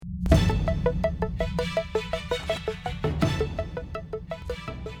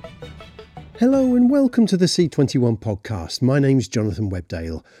Hello and welcome to the C21 podcast. My name's Jonathan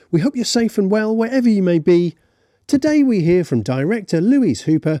Webdale. We hope you're safe and well wherever you may be. Today we hear from director Louise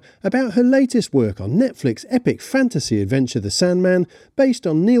Hooper about her latest work on Netflix epic fantasy adventure The Sandman, based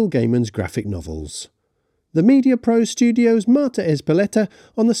on Neil Gaiman's graphic novels. The Media Pro Studios' Marta Ezpeleta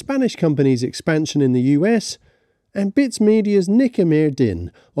on the Spanish company's expansion in the US, and Bits Media's Nick Amir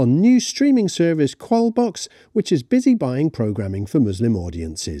Din on new streaming service Qualbox, which is busy buying programming for Muslim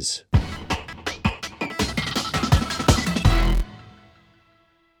audiences.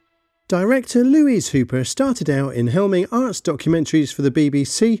 Director Louise Hooper started out in helming arts documentaries for the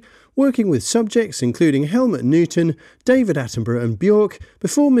BBC, working with subjects including Helmut Newton, David Attenborough and Bjork,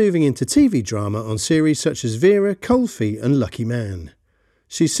 before moving into TV drama on series such as Vera, Cold Feet and Lucky Man.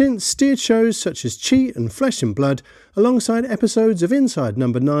 She's since steered shows such as Cheat and Flesh and Blood, alongside episodes of Inside No.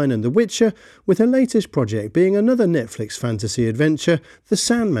 9 and The Witcher, with her latest project being another Netflix fantasy adventure, The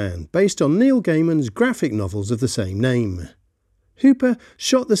Sandman, based on Neil Gaiman's graphic novels of the same name. Hooper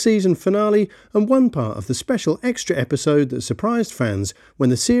shot the season finale and one part of the special extra episode that surprised fans when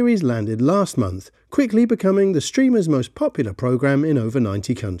the series landed last month, quickly becoming the streamer's most popular programme in over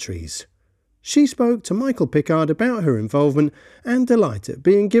 90 countries. She spoke to Michael Pickard about her involvement and delight at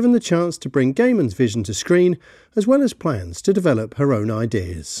being given the chance to bring Gaiman's vision to screen, as well as plans to develop her own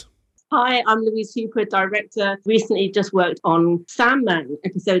ideas. Hi, I'm Louise Hooper, director. Recently just worked on Sandman,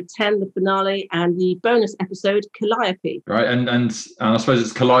 episode 10, the finale, and the bonus episode, Calliope. Right, and I suppose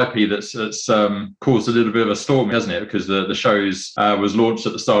it's Calliope that's caused a little bit of a storm, hasn't it? Because the show's was launched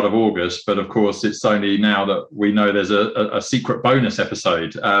at the start of August, but of course it's only now that we know there's a secret bonus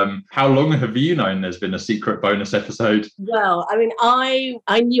episode. How long have you known there's been a secret bonus episode? Well, I mean,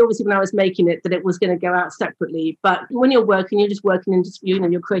 I knew obviously when I was making it that it was going to go out separately, but when you're working and just,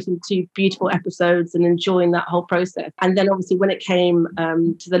 you're creating two beautiful episodes and enjoying that whole process. And then obviously when it came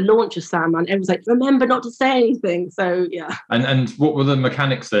to the launch of Sandman, it was like, remember not to say anything. So yeah. And what were the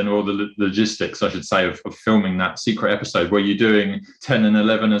mechanics then, or the logistics, I should say, of filming that secret episode? Were you doing 10 and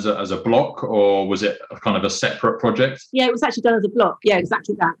 11 as a block, or was it kind of a separate project? Yeah, it was actually done as a block. Yeah,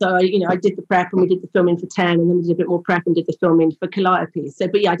 exactly that. So I did the prep and we did the filming for 10, and then we did a bit more prep and did the filming for Calliope. So,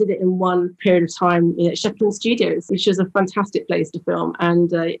 but yeah, I did it in one period of time at Shepperton Studios, which was a fantastic place to film,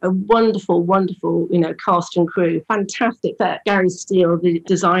 and a wonderful, cast and crew. Fantastic that Gary Steele, the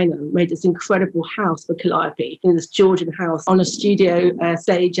designer, made this incredible house for Calliope, in this Georgian house on a studio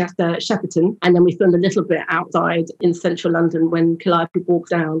stage at Shepperton. And then we filmed a little bit outside in central London when Calliope walked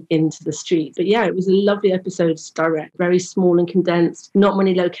down into the street. But yeah, it was a lovely episode to direct. Very small and condensed, not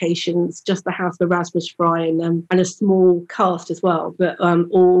many locations, just the house of Erasmus Fry and a small cast as well, but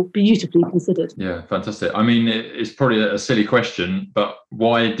all beautifully considered. Yeah, fantastic. I mean, it's probably a silly question, but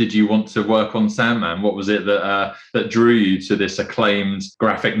why did you want to work on Sandman? What was it that drew you to this acclaimed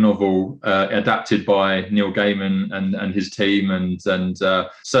graphic novel adapted by Neil Gaiman and his team, and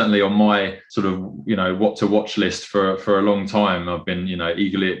certainly on my sort of what to watch list for a long time. I've been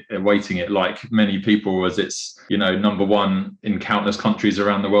eagerly awaiting it, like many people, as it's number one in countless countries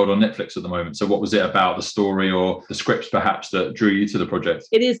around the world on Netflix at the moment. So what was it about the story or the scripts perhaps that drew you to the project?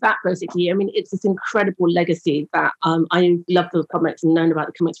 It is that basically. I mean, it's this incredible legacy that I love the comics and known about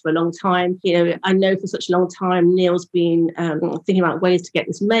the comics for a long time. I know for such a long time Neil's been thinking about ways to get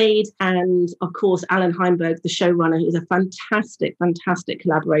this made, and of course Alan Heinberg, the showrunner, who's a fantastic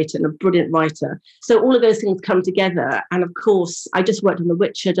collaborator and a brilliant writer. So all of those things come together, and of course I just worked on The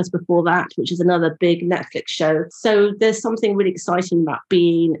Witcher just before that, which is another big Netflix show. So there's something really exciting about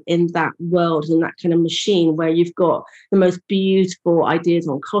being in that world and that kind of machine where you've got the most beautiful ideas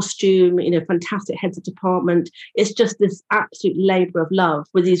on costume, fantastic heads of department. It's just this absolute labour of love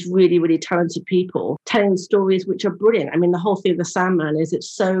with these really, really talented people telling stories which are brilliant. I mean, the whole thing of The Sandman is it's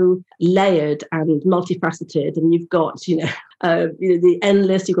so layered and multifaceted, and you've got, the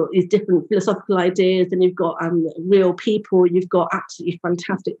endless, you've got these different philosophical ideas, and you've got real people, you've got absolutely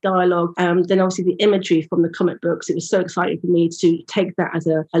fantastic dialogue. Then obviously the imagery from the comic books, it was so exciting for me to take that as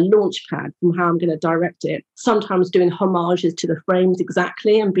a launch pad from how I'm going to direct it. Sometimes doing homages to the frames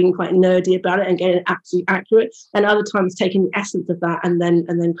exactly and being quite nerdy about it and getting it absolutely accurate, and other times taking the essence of that and then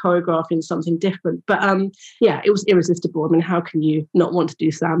choreographing something different. But it was irresistible. I mean, how can you not want to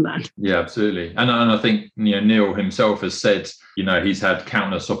do Sandman? Yeah, absolutely. And I think Neil himself has said he's had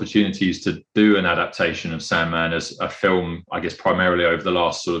countless opportunities to do an adaptation of Sandman as a film, I guess primarily over the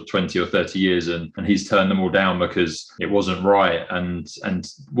last sort of 20 or 30 years, and he's turned them all down because it wasn't right. And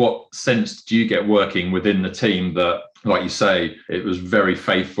what sense do you get working within the team that like you say, it was very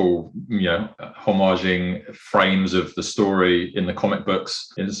faithful, homaging frames of the story in the comic books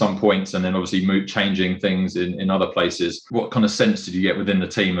in some points, and then obviously changing things in other places. What kind of sense did you get within the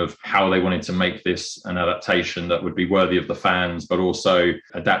team of how they wanted to make this an adaptation that would be worthy of the fans, but also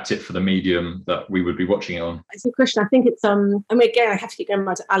adapt it for the medium that we would be watching it on? It's a question. I think it's, again, I have to keep going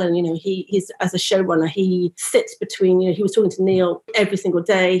back to Alan. He's as a showrunner, he sits between, he was talking to Neil every single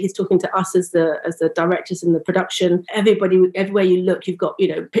day. He's talking to us as the directors in the production. Everybody, everywhere you look, you've got,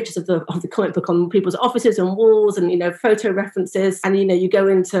 pictures of the comic book on people's offices and walls, and, photo references. And, you go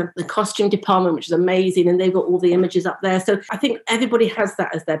into the costume department, which is amazing, and they've got all the images up there. So I think everybody has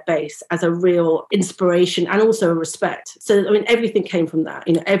that as their base, as a real inspiration and also a respect. So, everything came from that,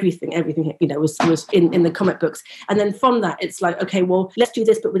 everything, was in the comic books. And then from that, it's like, okay, well, let's do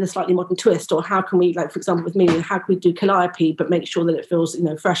this, but with a slightly modern twist. Or how can we, like, for example, with me, how can we do Calliope, but make sure that it feels,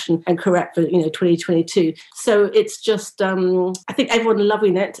 fresh and correct for, 2022. So it's just, I think everyone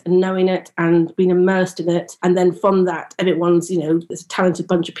loving it and knowing it and being immersed in it. And then from that, everyone's, there's a talented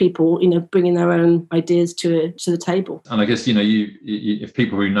bunch of people, bringing their own ideas to the table. And I guess, you if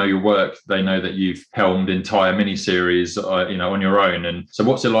people who know your work, they know that you've helmed entire miniseries, on your own. And so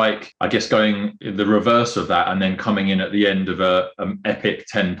what's it like, I guess, going the reverse of that and then coming in at the end of an epic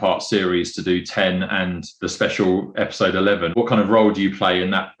 10-part series to do 10 and the special episode 11? What kind of role do you play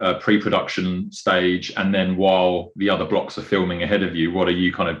in that pre-production stage? And then while the other blocks are filming ahead of you, what are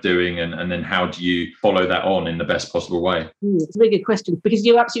you kind of doing? And then how do you follow that on in the best possible way? It's a really good question, because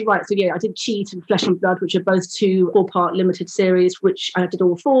you're absolutely right. So yeah, I did Cheat and Flesh and Blood, which are both 2 4-part limited series, which I did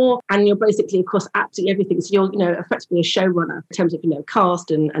all 4. And you're basically, of course, absolutely everything. So you're, effectively a showrunner in terms of,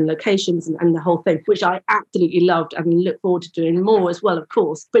 cast and locations and the whole thing, which I absolutely loved and look forward to doing more as well, of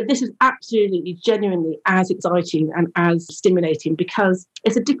course. But this is absolutely, genuinely as exciting and as stimulating, because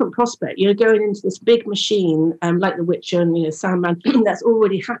it's a different prospect. You're going into this big machine, like The Witcher and, Sandman, that's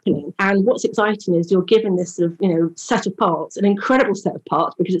already happening. And what's exciting is you're given this sort of, set of parts, an incredible set of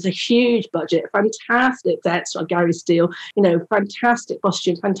parts, because it's a huge budget, fantastic sets by Gary Steele, fantastic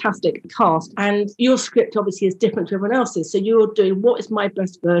costume, fantastic cast. And your script obviously is different to everyone else's. So you're doing, what is my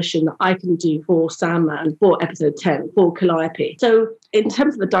best version that I can do for Sandman, for episode 10, for Calliope? So in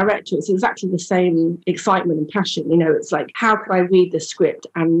terms of the director, it's exactly the same excitement and passion. It's like, how can I read the script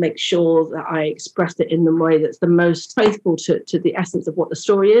and make sure that I express it in the way that's the most faithful to the essence of what the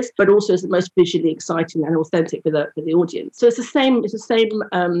story is, but also is the most visually exciting and authentic for the audience. So it's the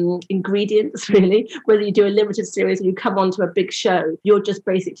same ingredients, really. Whether you do a limited series or you come onto a big show, you're just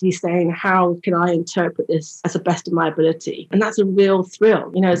basically saying, how can I interpret this as the best of my ability? And that's a real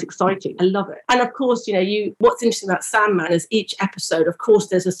thrill. It's exciting. I love it. And of course, what's interesting about Sandman is each episode, of course,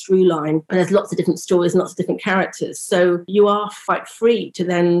 there's a through line and there's lots of different stories, lots of different characters. So you are quite free to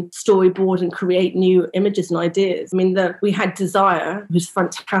then storyboard and create new images and ideas. We had Desire, who's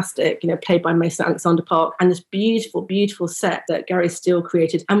fantastic, played by Mason Alexander Park, and this beautiful, beautiful set that Gary Steele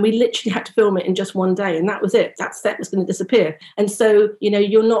created. And we literally had to film it in just one day, and that was it. That set was going to disappear. And so,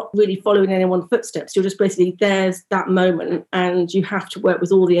 you're not really following anyone's footsteps. You're just basically, there's that moment, and you have to work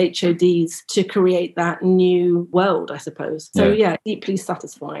with all the HODs to create that new world, I suppose. So yeah, deeply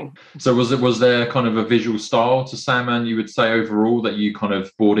satisfying. So was there kind of a visual style to Sandman, you would say, overall, that you kind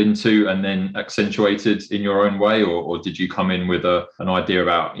of bought into and then accentuated in your own way, or did you come in with an idea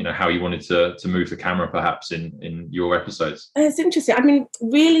about how you wanted to move the camera perhaps in your episodes? It's interesting.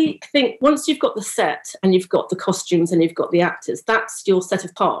 Really, I think once you've got the set and you've got the costumes and you've got the actors, that's your set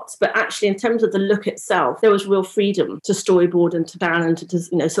of parts. But actually, in terms of the look itself, there was real freedom to storyboard and to plan and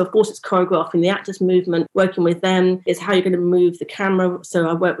to so of course it's choreographing the actors' movement, working with them, is how you're going to move the camera. So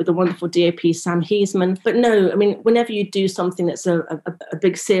I worked with the wonderful DOP Sam Heisman. But no, whenever you do something that's a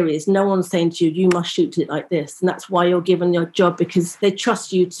big series, no one's saying to you, you must shoot it like this. And that's why you're given your job, because they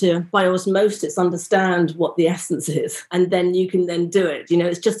trust you to, by osmosis, understand what the essence is. And then you can then do it.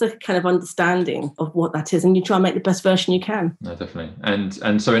 It's just a kind of understanding of what that is. And you try and make the best version you can. No, definitely.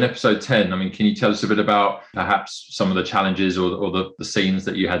 And so in episode 10, can you tell us a bit about perhaps some of the challenges or the scenes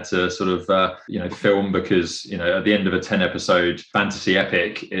that you had to sort of, film? Because, at the end of a 10 episode fantasy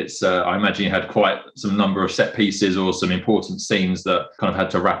epic, it's, I imagine you had quite some number of set pieces or some important scenes that kind of had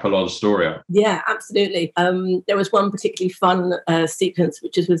to wrap a lot of story up. Yeah, absolutely. There was one particularly fun sequence,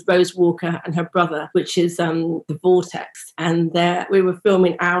 which is with Rose Walker and her brother, which is the Vortex. And we were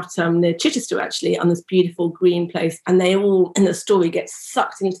filming out near Chichester, actually, on this beautiful green place. And they all, in the story, get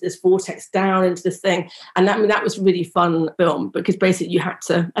sucked into this vortex, down into this thing. And that was really fun film, because basically you had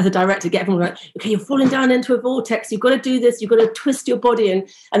to, as a director, get everyone like, okay, you're falling down into a vortex. You've got to do this. You've got to twist your body.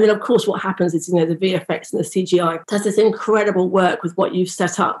 And then, of course, what happens is, the VFX and the CGI does this incredible work with what you've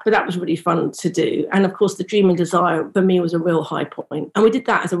set up. But that was really fun to do. And of course, the Dream and Desire for me was a real high point. And we did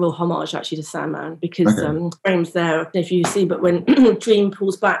that as a real homage actually to Sandman, because frames there, I don't know if you see, but when Dream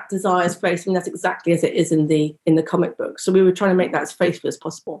pulls back Desire's face, that's exactly as it is in the comic book. So we were trying to make that as faithful as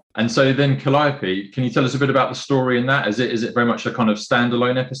possible. And so then Calliope, can you tell us a bit about the story in that? Is it very much a kind of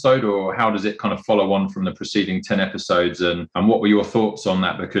standalone episode, or how does it kind of follow on from the preceding 10 episodes? And what were your thoughts on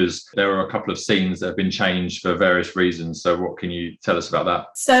that? Because there are a couple of scenes that have been changed for various reasons. So what can you tell us about that?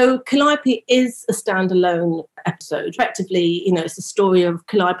 So Calliope is a standalone episode. Effectively, it's the story of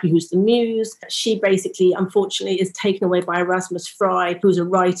Calliope, who's the muse. She basically, unfortunately, is taken away by Erasmus Fry, who's a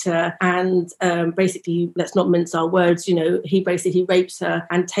writer, and basically, let's not mince our words, he basically rapes her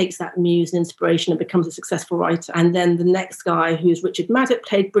and takes that muse and inspiration and becomes a successful writer. And then the next guy, who's Richard Maddock,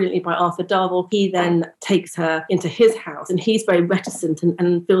 played brilliantly by Arthur Darvill, he then takes her into his house, and he's very reticent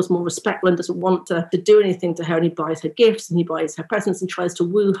and feels more respectful and doesn't want to do anything to her, and he buys her gifts and he buys her presents and tries to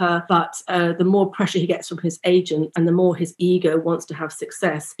woo her. But the more pressure he gets from his agent and the more his ego wants to have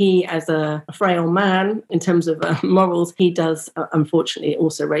success, he, as a frail man in terms of morals, he does unfortunately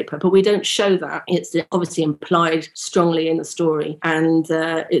also rape her. But we don't show that. It's obviously implied strongly in the story. And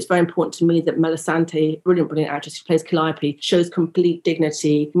it's very important to me that Melisande, brilliant actress who plays Calliope, shows complete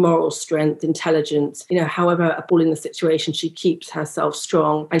dignity, moral strength, intelligence. However appalling the situation, she keeps herself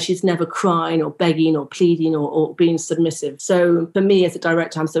strong, and she's never crying or begging or pleading or being submissive. So for me as a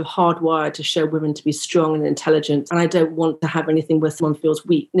director, I'm so hardwired to show women to be strong and intelligent, and I don't want to have anything where someone feels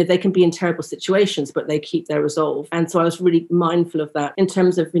weak. They can be in terrible situations, but they keep their resolve. And so I was really mindful of that in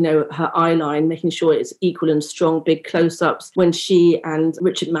terms of, her eye line, making sure it's equal and strong, big close-ups when she and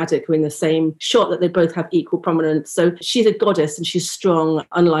Richard Maddock are in the same shot, that they both have equal prominence. So she's a goddess and she's strong,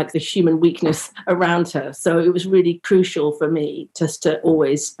 unlike the human weakness around her. So it was really crucial for me just to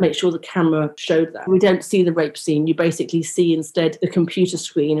always make sure the camera showed that. We don't see the rape scene. You basically see instead the computer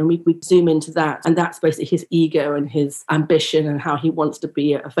screen, and we zoom into that. And that's basically his ego and his ambition and how he wants to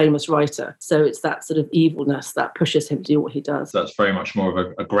be a famous writer. So it's that sort of evilness that pushes him to do what he does. That's very much more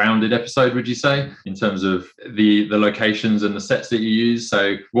of a grounded episode, would you say, in terms of the locations and the sets that you use?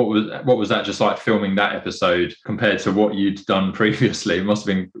 So what was that just like filming that episode compared to what you'd done previously? It must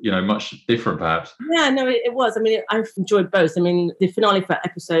have been, much different perhaps. Yeah, no, it was. I've enjoyed both. The finale for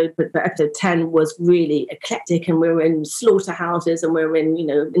episode 10 was really eclectic, and we were in slaughterhouses, and we were in,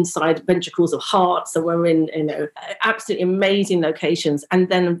 inside ventricles of hearts, and we were in, absolutely amazing locations. And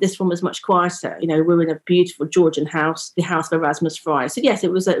then this one was much quieter. We were in a beautiful Georgian house, the house of Erasmus Fry. So yes,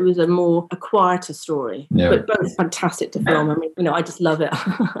 it was a quieter story, but both fantastic to film. I just love it.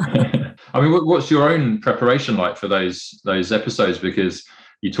 What's your own preparation like for those episodes? Because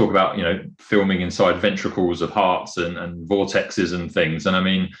you talk about, filming inside ventricles of hearts and vortexes and things.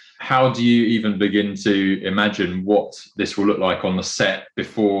 And how do you even begin to imagine what this will look like on the set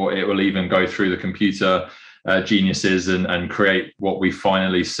before it will even go through the computer geniuses and create what we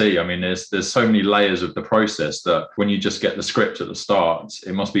finally see? There's so many layers of the process that when you just get the script at the start,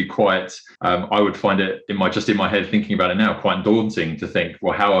 it must be quite, I would find it in my head thinking about it now, quite daunting to think,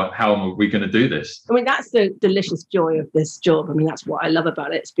 well, how are we going to do this? That's the delicious joy of this job. That's what I love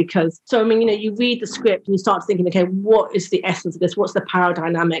about it. It's because, you read the script and you start thinking, okay, what is the essence of this? What's the power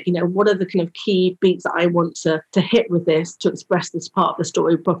dynamic? What are the kind of key beats that I want to hit with this to express this part of the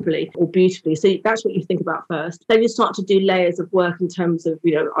story properly or beautifully? So that's what you think about first. Then you start to do layers of work in terms of,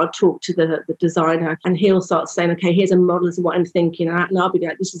 I'll talk to the designer, and he'll start saying, okay, here's a model of what I'm thinking. And I'll be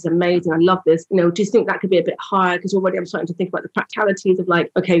like, this is amazing. I love this. Do you think that could be a bit higher? Because already I'm starting to think about the practicalities of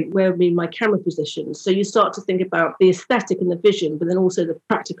okay, where would be my camera position? So you start to think about the aesthetic and the vision, but then also the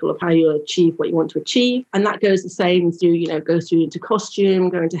practical of how you achieve what you want to achieve. And that goes the same through, goes through into costume,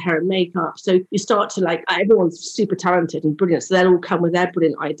 going to hair and makeup. So you start to everyone's super talented and brilliant. So they'll all come with their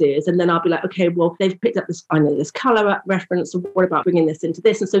brilliant ideas. And then I'll be like, okay, well, they've picked up this, I know this color reference. So what about bringing this into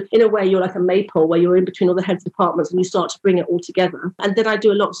this? And so in a way, you're like a maypole where you're in between all the heads of departments and you start to bring it all together. And then I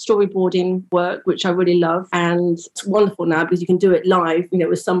do a lot of storyboarding work, which I really love. And it's wonderful now because you can do it live,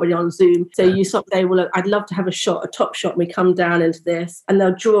 with somebody on Zoom. So you start there, well, look, I'd love to have a top shot. And we come down into this and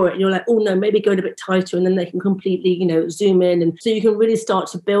they'll draw it. And you're like, oh no, maybe go a bit tighter. And then they can completely, zoom in. And so you can really start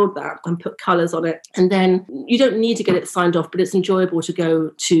to build that and put colors on it. And then you don't need to get it signed off, but it's enjoyable to go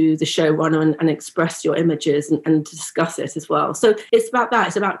to the showrunner and express your images and to discuss it as well. So it's about that.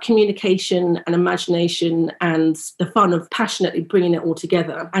 It's about communication and imagination and the fun of passionately bringing it all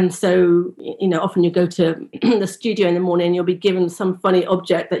together. And so, often you go to the studio in the morning and you'll be given some funny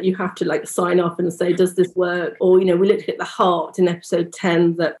object that you have to sign off and say, does this work? Or, we looked at the heart in episode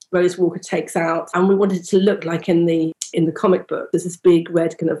 10 that Rose Walker takes out, and we wanted it to look like in the in the comic book. There's this big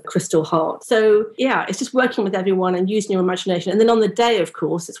red kind of crystal heart. So yeah, it's just working with everyone and using your imagination. And then on the day, of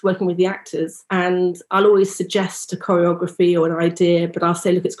course, it's working with the actors. And I'll always suggest a choreography or an idea, but I'll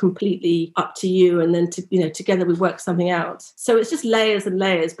say, look, it's completely up to you. And then together we work something out. So it's just layers and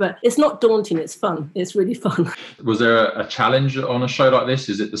layers, but it's not daunting. It's fun. It's really fun. Was there a challenge on a show like this?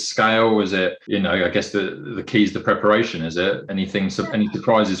 Is it the scale? Is it, I guess the key is the preparation. Is it any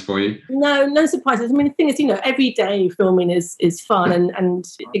surprises for you? No surprises. I mean, the thing is, every day filming is fun and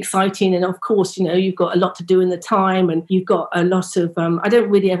exciting. And of course, you've got a lot to do in the time, and you've got a lot of, I don't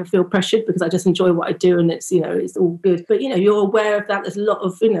really ever feel pressured because I just enjoy what I do, and it's, it's all good. But, you're aware of that. There's a lot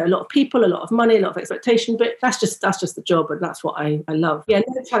of people, a lot of money, a lot of expectation, but that's just the job. And that's what I love. Yeah,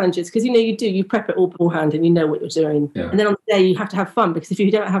 no challenges, because, you prep it all beforehand and you know what you're doing. Yeah. And then on the day you have to have fun, because if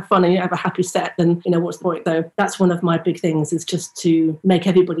you don't have fun and you don't have a happy set, then, what's the point? So that's one of my big things, is just to make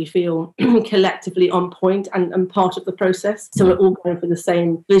everybody feel collectively on point and part of the process. So we're all going for the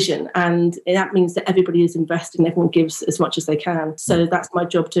same vision. And that means that everybody is invested and everyone gives as much as they can. So that's my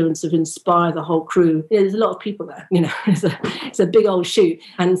job to sort of inspire the whole crew. There's a lot of people there, it's a big old shoot.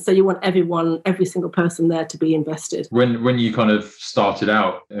 And so you want every single person there to be invested. When you kind of started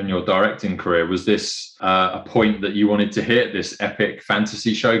out in your directing career, was this a point that you wanted to hit, this epic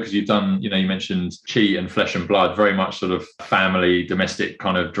fantasy show? Because you've done, you mentioned Cheat and Flesh and Blood, very much sort of family, domestic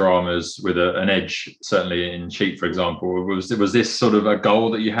kind of dramas with an edge, certainly in Cheat, for example. Was this sort of a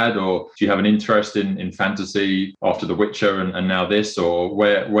goal that you had, or do you have an interest in fantasy after The Witcher and now this, or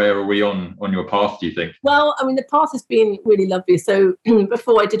where are we on your path, do you think? Well, I mean, the path has been really lovely. So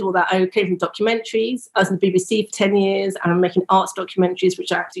before I did all that, I came from documentaries. I was in the BBC for 10 years and I'm making arts documentaries,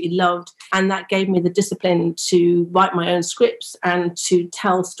 which I absolutely loved. And that gave me the discipline to write my own scripts and to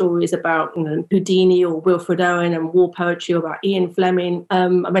tell stories about Houdini or Wilfred Owen, and war poetry about Ian Fleming. I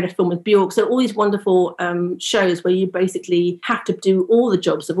made a film with Bjork. So all these wonderful shows where you basically have to do all the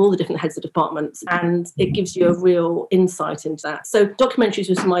jobs of all the different heads of departments, and it gives you a real insight into that. So documentaries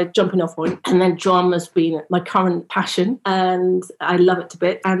was my jumping off point, and then drama's been my current passion, and I love it to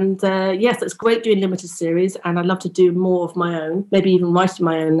bits. And yes, it's great doing limited series, and I'd love to do more of my own, maybe even writing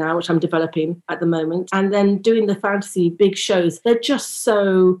my own now, which I'm developing at the moment. And then doing the fantasy big shows, they're just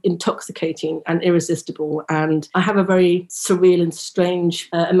so intoxicating and irresistible. And I have a very surreal and strange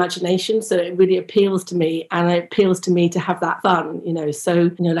imagination, so it really appeals to me, and it appeals to me to have that fun,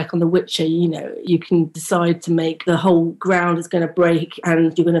 So, like on The Witcher, you can decide to make the whole ground is going to break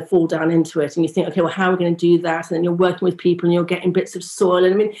and you're going to fall down into it, and you think, okay, well, how are we going to do that? And then you're working with people and you're getting bits of soil.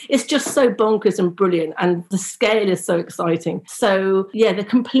 And I mean, it's just so bonkers and brilliant, and the scale is so exciting. So yeah, they're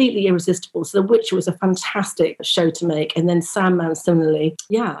completely irresistible. So The Witcher was a fantastic show to make, and then Sandman similarly.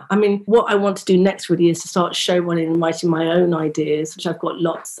 Yeah, I mean, what I want to do next really is to start show running and writing my own ideas, which I've got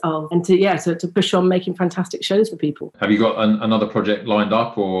lots of, and to push on making fantastic shows for people. Have you got another project lined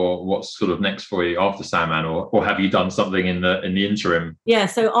up, or what's sort of next for you after Sandman, or have you done something in the interim? Yeah,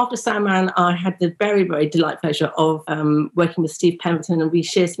 so after Sandman, I had the very, very delightful pleasure of working with Steve Pemberton and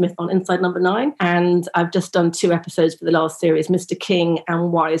Reece Shearsmith on Inside Number 9, and I've just done 2 episodes for the last series, Mr. King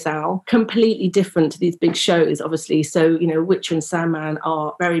and Wise Owl. Completely different to these big shows, obviously. So, Witcher and Sandman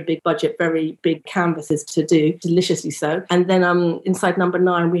are very big budget, very big canvases to do, deliciously so. And then Inside Number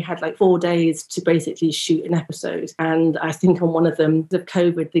 9, we had like 4 days to basically shoot an episode. And I think on one of them, the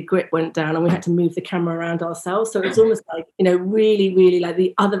COVID, the grip went down and we had to move the camera around ourselves. So it's almost like, really, really like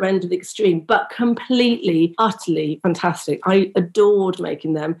the other end of the extreme, but completely, utterly fantastic. I adored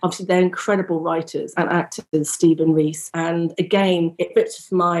making them. Obviously, they're incredible writers and actors, Steve and Reece. And again, it fits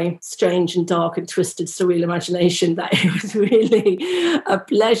with my strange and dark and twisted, surreal imagination that it was really a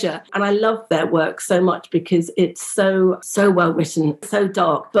pleasure. And I love their work so much because it's so well written, so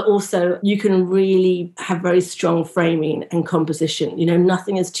dark, but also you can really have very strong framing and composition.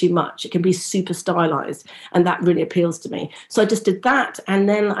 Nothing is too much. It can be super stylized, and that really appeals to me. So I just did that, and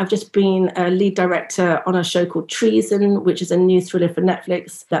then I've just been a lead director on a show called Treason, which is a new thriller for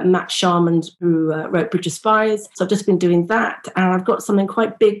Netflix that Matt Sharman, who wrote Bridge of Spies. So I've just been doing that, and I've got something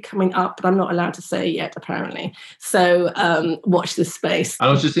quite big coming up, but I'm not allowed to say yet, apparently. So watch this space. And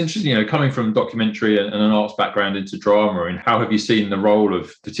I was just interested, coming from documentary and an arts background into drama, and how have you seen the role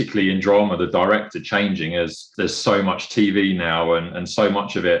of, particularly in drama, the director changing, as there's so much TV now and so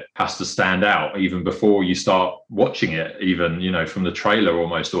much of it has to stand out even before you start watching it, even, from the trailer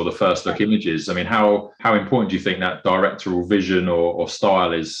almost, or the first look images. I mean, how important do you think that directorial vision or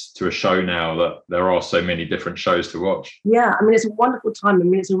style is to a show now that there are so many different shows to watch? Yeah, I mean, it's a wonderful time. I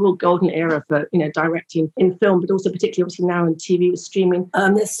mean, it's a real golden era for, directing in film, but also particularly obviously now in TV with streaming.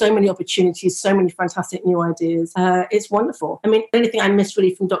 There's so many opportunities, so many fantastic new ideas. It's wonderful. I mean, the only thing I miss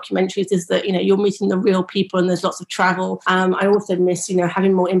really from documentaries is that, you're meeting the real people people and there's lots of travel. I also miss,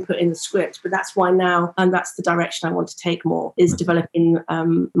 having more input in the script, but that's why now, and that's the direction I want to take more, is developing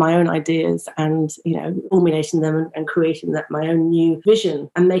my own ideas and, formulating them and creating my own new vision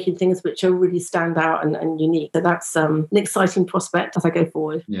and making things which are really stand out and unique. So that's an exciting prospect as I go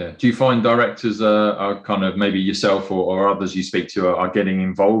forward. Yeah. Do you find directors are kind of maybe yourself or others you speak to are getting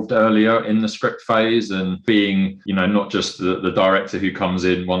involved earlier in the script phase and being, not just the director who comes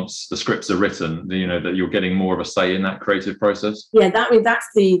in once the scripts are written, that you're getting more of a say in that creative process? Yeah, that's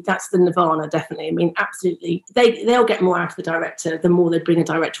the nirvana, definitely. I mean, absolutely. They'll get more out of the director the more they bring a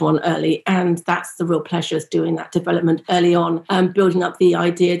director on early, and that's the real pleasure, is doing that development early on, building up the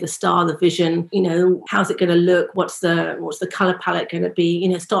idea, the star, the vision. How's it going to look? What's the color palette going to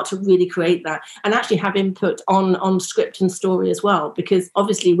be? Start to really create that and actually have input on script and story as well, because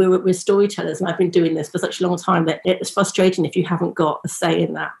obviously we're storytellers, and I've been doing this for such a long time that it's frustrating if you haven't got a say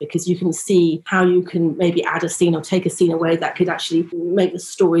in that, because you can see how you can maybe add a scene or take a scene away that could actually make the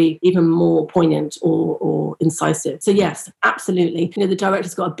story even more poignant or incisive. So yes, absolutely. The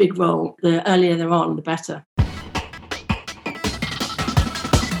director's got a big role. The earlier they're on, the better.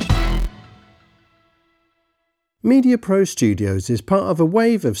 MediaPro Studios is part of a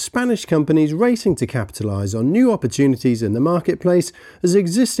wave of Spanish companies racing to capitalise on new opportunities in the marketplace as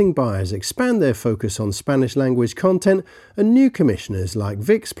existing buyers expand their focus on Spanish language content and new commissioners like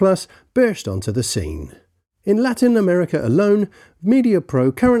VIX Plus burst onto the scene. In Latin America alone,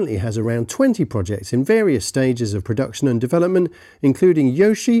 MediaPro currently has around 20 projects in various stages of production and development, including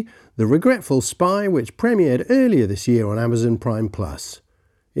Yoshi, The Regretful Spy, which premiered earlier this year on Amazon Prime Plus.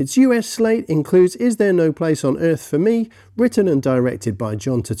 Its US slate includes Is There No Place on Earth for Me, written and directed by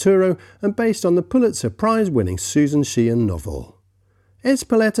John Turturro and based on the Pulitzer Prize-winning Susan Sheehan novel.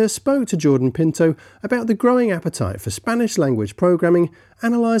 Ezpeleta spoke to Jordan Pinto about the growing appetite for Spanish language programming,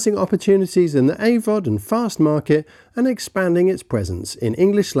 analysing opportunities in the AVOD and FAST market, and expanding its presence in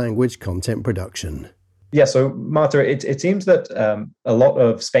English language content production. Yeah, so Marta, it seems that a lot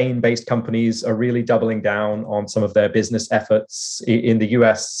of Spain-based companies are really doubling down on some of their business efforts in the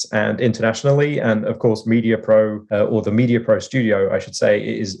US and internationally. And of course, MediaPro, or the MediaPro Studio, I should say,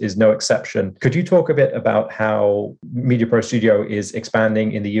 is no exception. Could you talk a bit about how MediaPro Studio is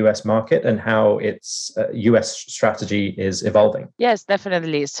expanding in the US market and how its US strategy is evolving? Yes,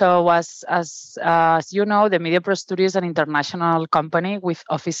 definitely. So as you know, the MediaPro Studio is an international company with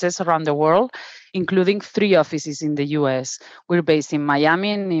offices around the world, including 3 offices in the US. We're based in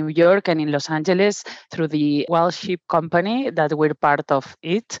Miami, in New York, and in Los Angeles through the Wellship company that we're part of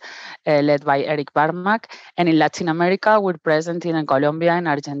it, led by Eric Barmack. And in Latin America, we're present in Colombia, in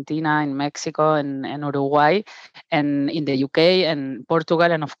Argentina, in Mexico, and Uruguay, and in the UK and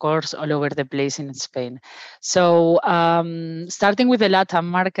Portugal, and of course, all over the place in Spain. So starting with the Latin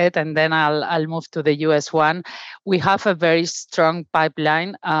market, and then I'll move to the US one, we have a very strong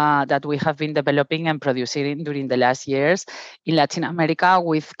pipeline that we have been developing and producing during the last years in Latin America,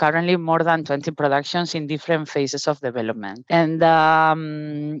 with currently more than 20 productions in different phases of development. And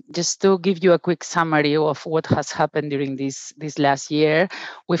just to give you a quick summary of what has happened during this last year,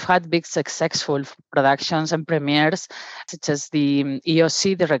 we've had big successful productions and premieres, such as the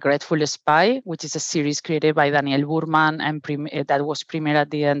EOC, The Regretful Spy, which is a series created by Daniel Burman and that was premiered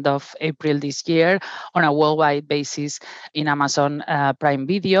at the end of April this year on a worldwide basis in Amazon Prime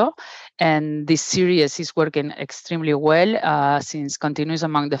Video. And this series is working extremely well since continues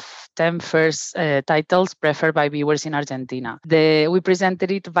among the 10 first titles preferred by viewers in Argentina. We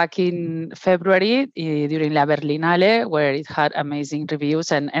presented it back in February during La Berlinale, where it had amazing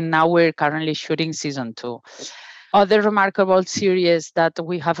reviews, and now we're currently shooting season 2. Other remarkable series that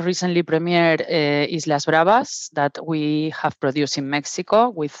we have recently premiered is Las Bravas, that we have produced in Mexico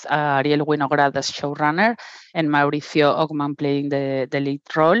with Ariel Winograd as showrunner and Mauricio Ogman playing the lead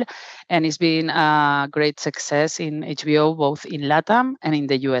role. And it's been a great success in HBO, both in LATAM and in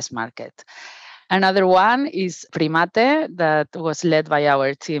the US market. Another one is Primate, that was led by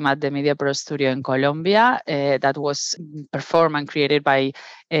our team at the MediaPro Studio in Colombia, that was performed and created by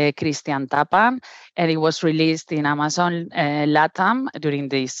Christian Tapan, and it was released in Amazon LATAM during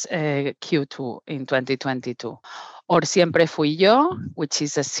this Q2 in 2022. Or Siempre Fui Yo, which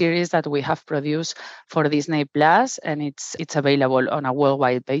is a series that we have produced for Disney Plus, and it's available on a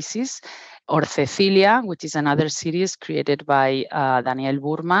worldwide basis. Or Cecilia, which is another series created by Daniel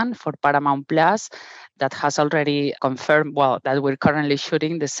Burman for Paramount Plus, that has already confirmed, that we're currently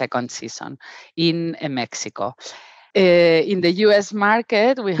shooting the 2nd season in Mexico. In the US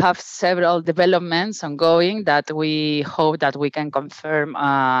market, we have several developments ongoing that we hope that we can confirm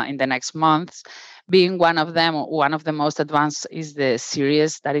in the next months. Being one of them, one of the most advanced is the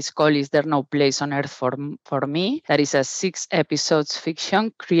series that is called Is There No Place on Earth for Me? That is a 6 episodes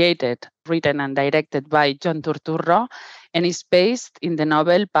fiction created, written and directed by John Turturro, and is based in the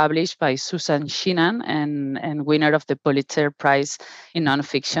novel published by Susan Sheehan and winner of the Pulitzer Prize in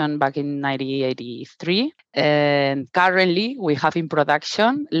Nonfiction back in 1983. And currently we have in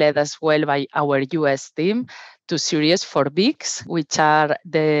production, led as well by our US team, 2 series for VIX, which are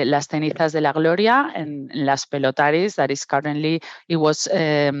the Las Cenizas de la Gloria and Las Pelotaris. That is currently,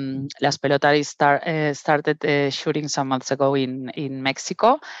 Las Pelotaris started shooting some months ago in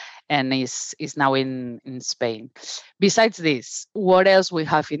Mexico, and is now in Spain. Besides this, what else we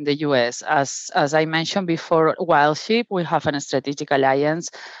have in the US? As I mentioned before, Wildship, we have a strategic alliance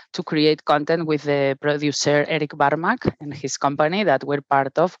to create content with the producer Eric Barmack and his company that we're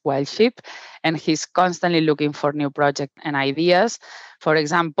part of, Wildship, and he's constantly looking for new projects and ideas. For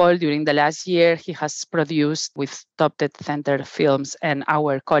example, during the last year, he has produced with Top Dead Center Films and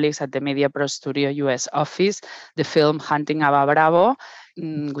our colleagues at the Media Pro Studio US office, the film Hunting Aba Bravo,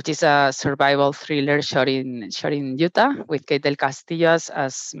 which is a survival thriller shot in Utah with Kate del Castillo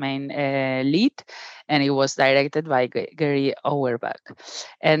as main lead, and it was directed by Gary Auerbach.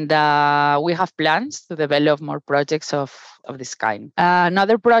 And we have plans to develop more projects of this kind.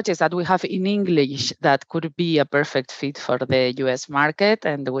 Another project that we have in English that could be a perfect fit for the US market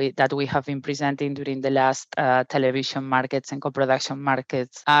and that we have been presenting during the last television markets and co-production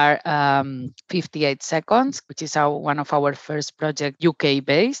markets are 58 Seconds, which is one of our first projects, UK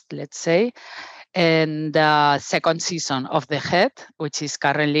based, let's say, and second season of The Head, which is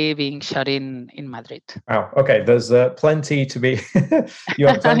currently being shot in Madrid. Wow. Okay. There's plenty to be. You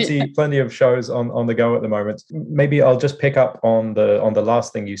have plenty of shows on the go at the moment. Maybe I'll just pick up on the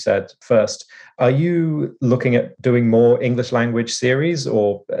last thing you said first. Are you looking at doing more English language series,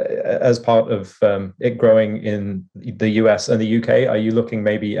 or as part of it growing in the US and the UK? Are you looking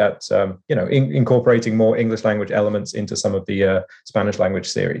maybe at incorporating more English language elements into some of the Spanish language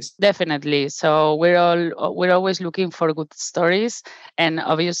series? Definitely. So we're always looking for good stories, and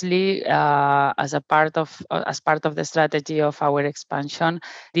obviously as part of the strategy of our expansion,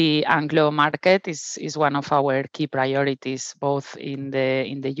 the Anglo market is one of our key priorities, both in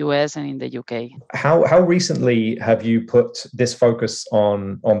the US and in the UK. How recently have you put this focus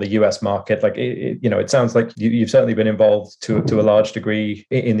on the US market? Like it sounds like you've certainly been involved to a large degree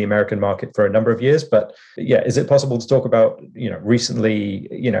in the American market for a number of years, but yeah, is it possible to talk about recently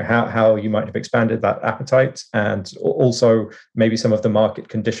how you might have expanded that appetite, and also maybe some of the market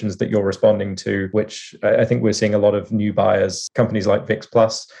conditions that you're responding to, which I think we're seeing a lot of new buyers, companies like VIX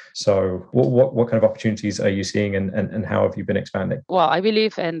Plus. So what kind of opportunities are you seeing, and how have you been expanding? Well, I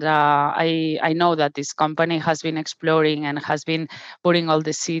believe, and I know that this company has been exploring and has been putting all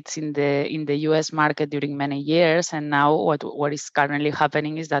the seeds in the US market during many years, and now what is currently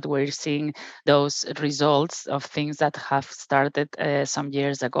happening is that we're seeing those results of things that have started some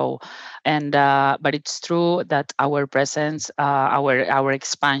years ago. And but it's true that our presence, our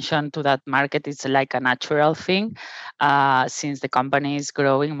expansion to that market is like a natural thing, since the company is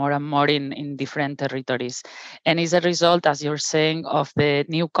growing more and more in different territories, and is a result, as you're saying, of the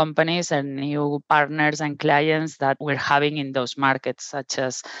new companies and new partners and clients that we're having in those markets, such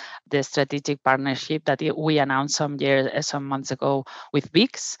as the strategic partnership that we announced some months ago with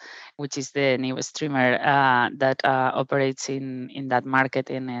VIX, which is the new streamer that operates in that market,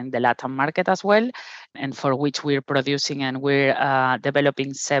 in the Latin market as well, and for which we're producing and we're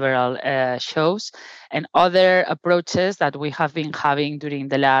developing several shows, and other approaches that we have been having during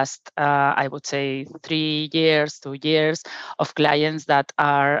the last, I would say, 2 years of clients that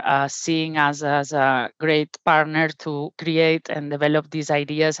are seeing us as a great partner to create and develop these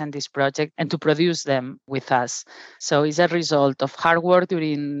ideas and this project and to produce them with us. So it's a result of hard work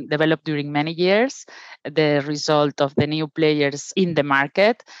developed during many years, the result of the new players in the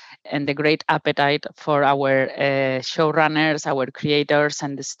market, and the great appetite for our showrunners, our creators,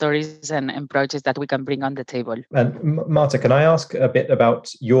 and the stories and projects that we can bring on the table. And Marta, can I ask a bit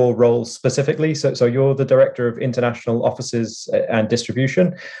about your role specifically? So you're the Director of International Offices and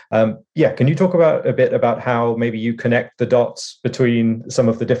Distribution. Can you talk a bit about how maybe you connect the dots between some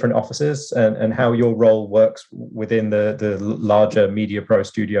of the different offices and how your role works within the larger Media Pro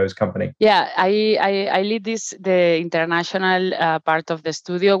Studios company? Yeah, I lead the international part of the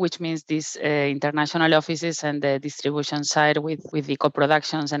studio, which means this these international offices and the distribution side with the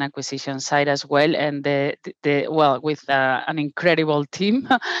co-productions and acquisition side as well, and with an incredible team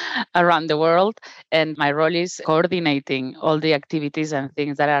around the world. And my role is coordinating all the activities and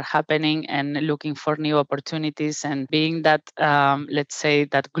things that are happening and looking for new opportunities and being that, let's say,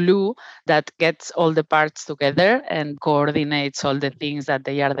 that glue that gets all the parts together and coordinates all the things that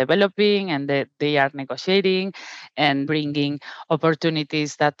they are developing and that they are negotiating, and bringing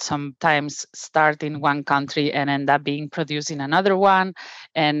opportunities that sometimes start in one country and end up being produced in another one,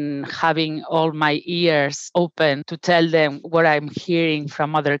 and having all my ears open to tell them what I'm hearing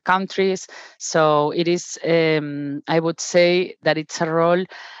from other countries. So it is, I would say that it's a role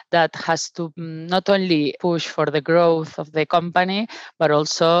that has to not only push for the growth of the company, but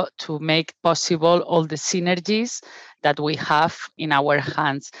also to make possible all the synergies that we have in our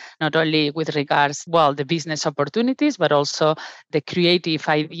hands, not only with regards, the business opportunities, but also the creative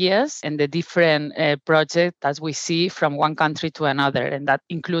ideas and the different projects that we see from one country to another. And that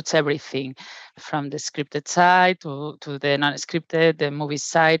includes everything from the scripted side to the non-scripted, the movie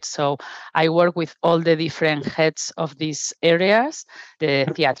side. So I work with all the different heads of these areas,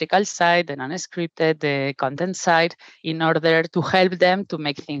 the theatrical side, the non-scripted, the content side, in order to help them to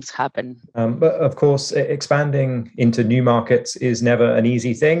make things happen. But of course, expanding into new markets is never an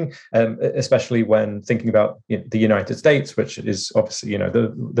easy thing, especially when thinking about the United States, which is obviously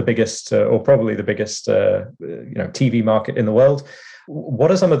the biggest or probably the biggest TV market in the world.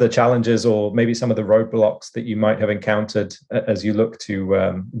 What are some of the challenges or maybe some of the roadblocks that you might have encountered as you look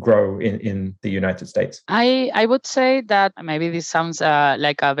to grow in the United States? I would say that maybe this sounds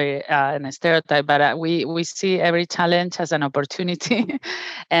like a very an stereotype, but we see every challenge as an opportunity.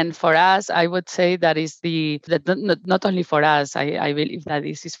 And for us, I would say that is not only for us, I believe that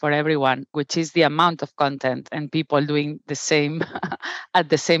this is for everyone, which is the amount of content and people doing the same at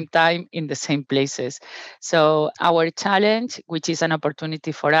the same time in the same places. So our challenge, which is an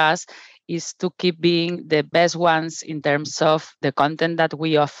opportunity for us, is to keep being the best ones in terms of the content that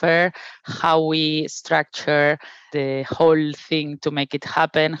we offer, how we structure the whole thing to make it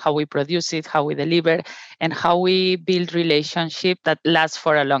happen, how we produce it, how we deliver, and how we build relationship that lasts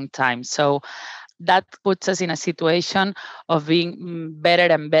for a long time. So that puts us in a situation of being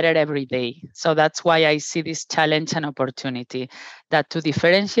better and better every day. So that's why I see this challenge and opportunity, that to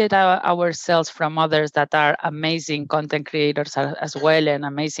differentiate ourselves from others that are amazing content creators as well, and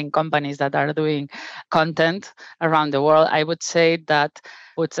amazing companies that are doing content around the world. I would say that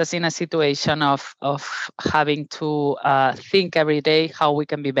puts us in a situation of having to think every day how we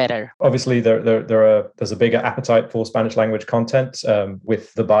can be better. Obviously, there's a bigger appetite for Spanish language content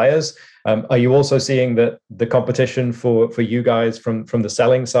with the buyers. Are you also seeing that the competition for you guys from the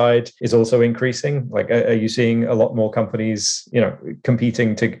selling side is also increasing? Like, are you seeing a lot more companies,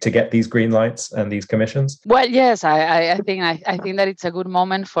 competing to get these green lights and these commissions? Well, yes, I think that it's a good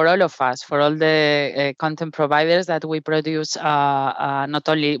moment for all of us, for all the content providers that we produce. Not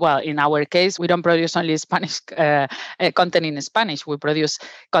only, in our case, we don't produce only Spanish content in Spanish. We produce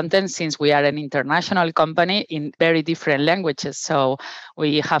content, since we are an international company, in very different languages. So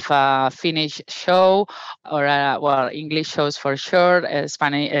we have a Finnish show, or English shows for sure,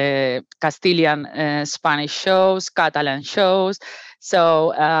 Spanish, Castilian Spanish shows, Catalan shows.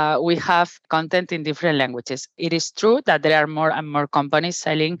 So we have content in different languages. It is true that there are more and more companies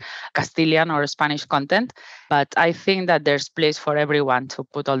selling Castilian or Spanish content, but I think that there's place for everyone to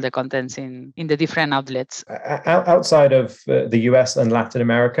put all the contents in the different outlets. Outside of the US and Latin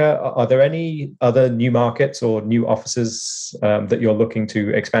America, are there any other new markets or new offices that you're looking to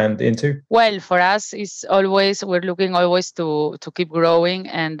expand into? Well, for us, we're looking always to keep growing,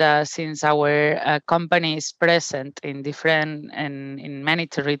 and since our company is present in different and in many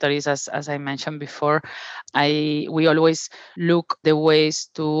territories, as I mentioned before, we always look the ways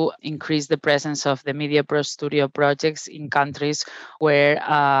to increase the presence of the Media Pro Studio projects in countries where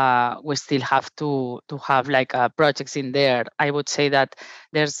we still have to have projects in there. I would say that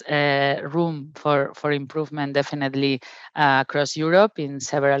there's room for improvement, definitely across Europe, in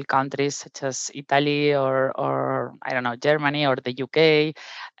several countries such as Italy or I don't know, Germany or the UK,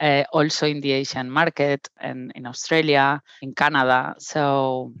 also in the Asian market and in Australia, in Canada.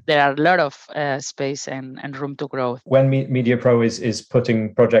 So there are a lot of space and room to grow. When Media Pro is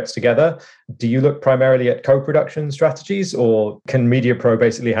putting projects together, do you look primarily at co-production strategies, or can Media Pro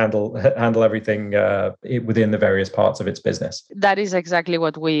basically handle everything within the various parts of its business? That is exactly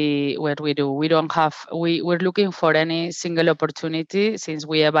what we do. We're looking for any single opportunity, since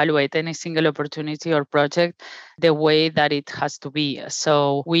we evaluate any single opportunity or project the way that it has to be.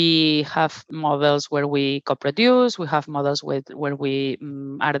 So we have models where we co-produce, we have models where where we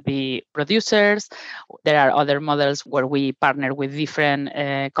are the producers. There are other models where we partner with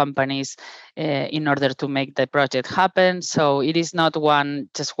different companies in order to make the project happen. So it is not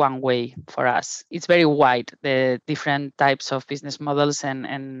just one way for us. It's very wide, the different types of business models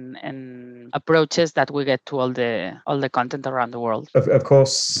and approaches that we get to all the content around the world. Of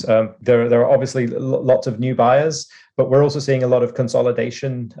course, there are obviously lots of new buyers, but we're also seeing a lot of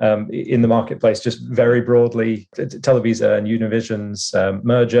consolidation in the marketplace, just very broadly. Televisa and Univision's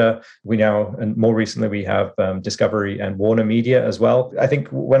merger. We now, and more recently, we have Discovery and Warner Media as well. I think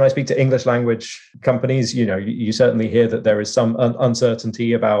when I speak to English language companies, you certainly hear that there is some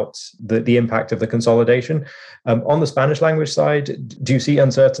uncertainty about the impact of the consolidation. On the Spanish language side, do you see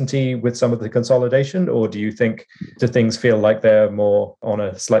uncertainty with some of the consolidation, or do you think do things feel like they're more on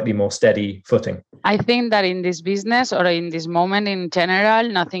a slightly more steady footing? I think that in this business or in this moment in general,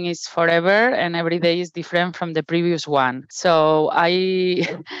 nothing is forever and every day is different from the previous one. So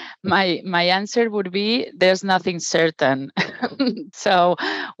my answer would be there's nothing certain. So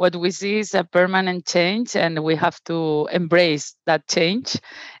what we see is a permanent change, and we have to embrace that change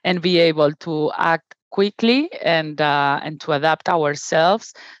and be able to act quickly and to adapt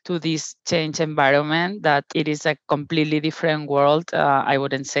ourselves to this change environment, that it is a completely different world. I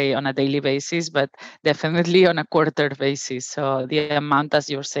wouldn't say on a daily basis, but definitely on a quarter basis. So the amount, as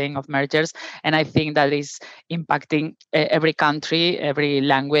you're saying, of mergers, and I think that is impacting every country, every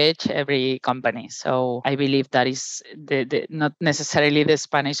language, every company. So I believe that is not necessarily the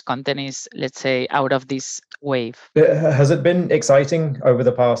Spanish content is, let's say, out of this wave. Has it been exciting over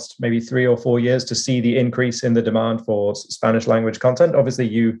the past maybe 3 or 4 years to see the increase in the demand for Spanish language content? Obviously,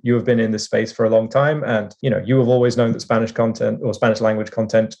 you have been in this space for a long time, and you have always known that Spanish content or Spanish language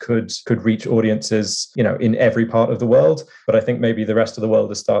content could reach audiences in every part of the world. But I think maybe the rest of the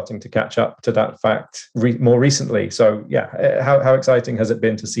world is starting to catch up to that fact more recently. So yeah, how exciting has it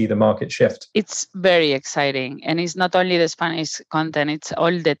been to see the market shift? It's very exciting, and it's not only the Spanish content; it's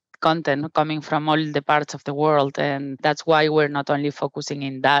all the content coming from all the parts of the world, and that's why we're not only focusing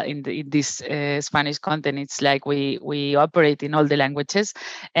in this Spanish content. It's like we operate in all the languages,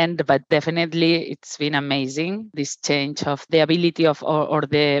 but definitely it's been amazing, this change of the ability of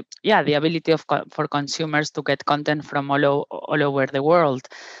the ability of for consumers to get content from all over the world.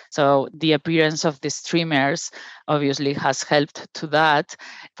 So the appearance of the streamers obviously has helped to that.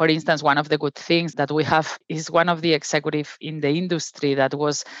 For instance, one of the good things that we have is one of the executives in the industry that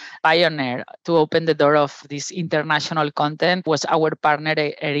was pioneer to open the door of this international content was our partner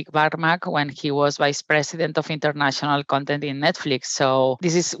Eric Barmack when he was vice president of international content in Netflix. So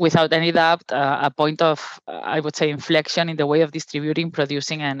this is without any doubt a point of, I would say, inflection in the way of distributing,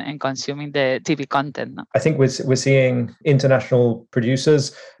 producing, and consuming the TV content. I think we're seeing international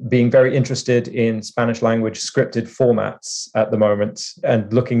producers being very interested in Spanish language scripted formats at the moment,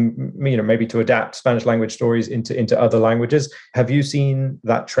 and looking, maybe to adapt Spanish language stories into other languages. Have you seen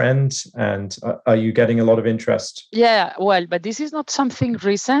that trend, and are you getting a lot of interest? Yeah, well, but this is not something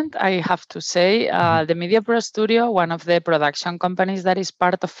recent, I have to say. The Media Pro Studio, one of the production companies that is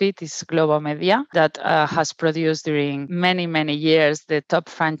part of it, is Globo Media, that has produced during many, many years the top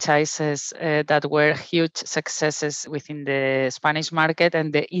franchises that were huge successes within the Spanish market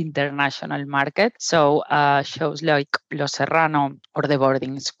and the international market. So shows like Los Serrano or The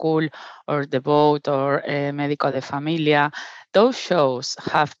Boarding School or The Boat or Médico de Familia, those shows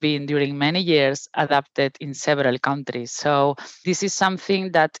have been during many years adapted in several countries. So this is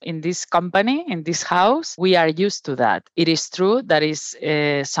something that in this company, in this house, we are used to that. It is true that is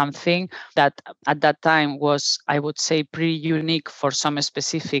something that at that time was, I would say, pretty unique for some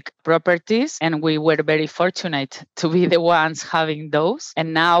specific properties. And we were very fortunate to be the ones having those.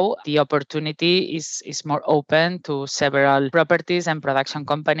 And now the opportunity is more open to several properties and production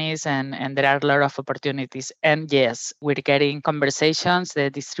companies, and there are a lot of opportunities. And yes, we're getting conversations.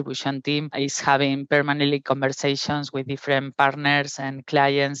 The distribution team is having permanently conversations with different partners and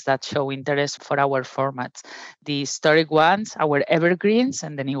clients that show interest for our formats, the historic ones, our evergreens,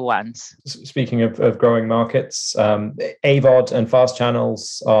 and the new ones. Speaking of growing markets, AVOD and fast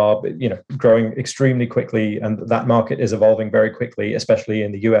channels are growing extremely quickly, and that market is evolving very quickly, especially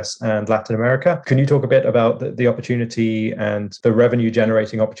in the US and Latin America. Can you talk a bit about the opportunity and the revenue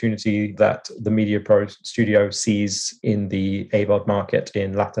generating opportunity that the Media Pro Studio sees in the AVOD market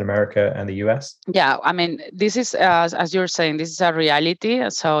in Latin America and the US? Yeah, I mean, this is, as you're saying, this is a reality.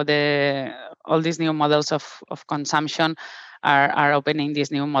 So all these new models of consumption are opening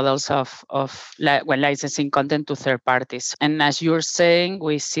these new models of licensing content to third parties. And as you're saying,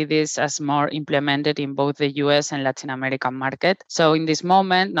 we see this as more implemented in both the US and Latin American market. So during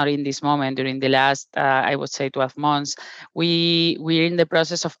the last, I would say 12 months, we're in the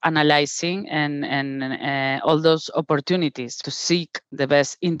process of analyzing and all those opportunities to seek the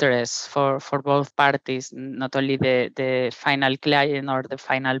best interests for both parties, not only the final client or the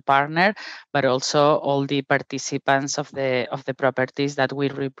final partner, but also all the participants of the properties that we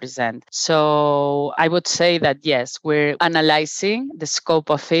represent. So I would say that yes, we're analyzing the scope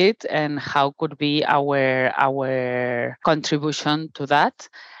of it and how could be our contribution to that.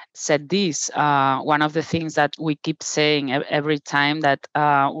 Said this, one of the things that we keep saying every time that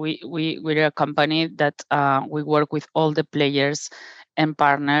we're a company that we work with all the players and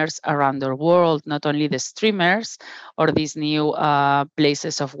partners around the world, not only the streamers or these new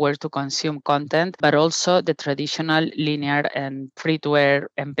places of where to consume content, but also the traditional linear and free-to-air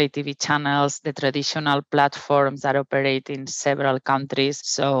and pay TV channels, the traditional platforms that operate in several countries.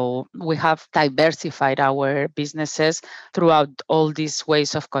 So we have diversified our businesses throughout all these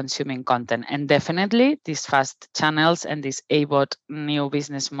ways of consuming content. And definitely these fast channels and this AVOD new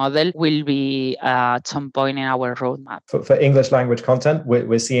business model will be at some point in our roadmap. For English language content,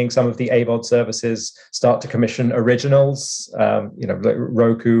 we're seeing some of the AVOD services start to commission originals.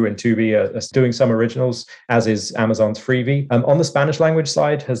 Roku and Tubi are doing some originals, as is Amazon's Freevee. On the Spanish language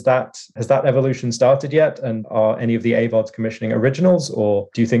side, has that evolution started yet? And are any of the AVODs commissioning originals, or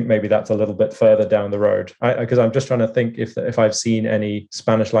do you think maybe that's a little bit further down the road? Because I'm just trying to think if I've seen any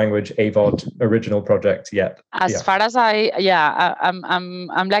Spanish language AVOD original projects yet. I'm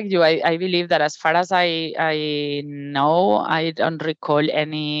like you. I believe that as far as I know, I don't recall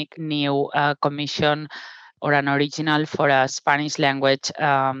any new commission or an original for a Spanish language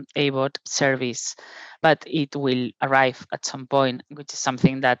AVOD service. But it will arrive at some point, which is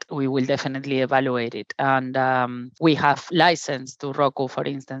something that we will definitely evaluate it. And we have licensed to Roku, for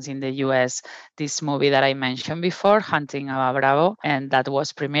instance, in the US, this movie that I mentioned before, Hunting a Bravo, and that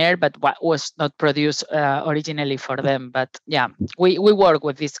was premiered, but was not produced originally for them. But yeah, we work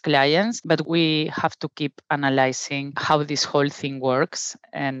with these clients, but we have to keep analyzing how this whole thing works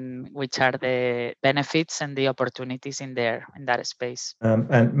and which are the benefits and the opportunities in that space.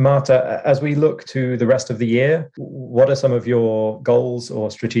 And Marta, as we look to the rest of the year, what are some of your goals or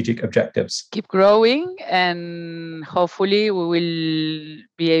strategic objectives? Keep growing, and hopefully we will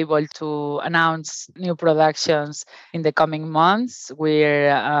be able to announce new productions in the coming months.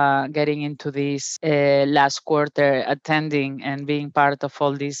 We're getting into this last quarter, attending and being part of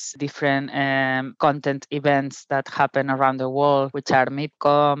all these different content events that happen around the world, which are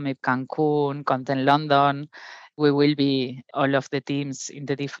MIPCOM, MIP Cancun, Content London. We will be, all of the teams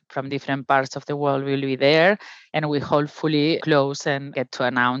from different parts of the world will be there, and we hopefully close and get to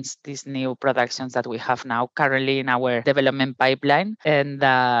announce these new productions that we have now currently in our development pipeline. And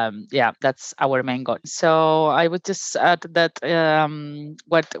that's our main goal. So I would just add that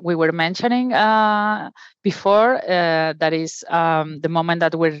what we were mentioning before, that is the moment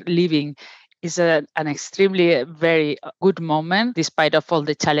that we're living is an extremely very good moment, despite of all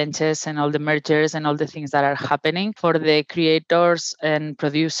the challenges and all the mergers and all the things that are happening for the creators and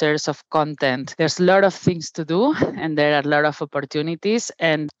producers of content. There's a lot of things to do, and there are a lot of opportunities.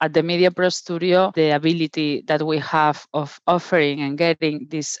 And at the Media Pro Studio, the ability that we have of offering and getting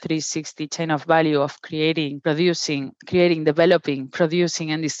this 360 chain of value of creating, developing, producing,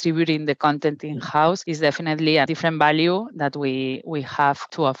 and distributing the content in-house is definitely a different value that we have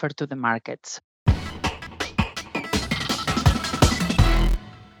to offer to the markets.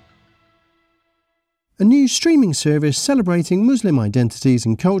 A new streaming service celebrating Muslim identities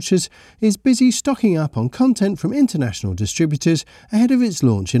and cultures is busy stocking up on content from international distributors ahead of its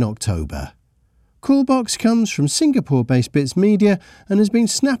launch in October. Coolbox comes from Singapore-based Bits Media and has been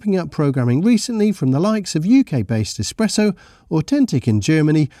snapping up programming recently from the likes of UK-based Espresso, Authentic in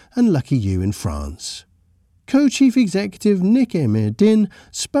Germany and Lucky You in France. Co-chief executive Nick Emir-Din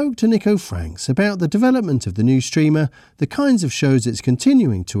spoke to Nico Franks about the development of the new streamer, the kinds of shows it's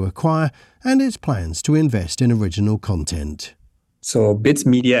continuing to acquire, and its plans to invest in original content. So Bits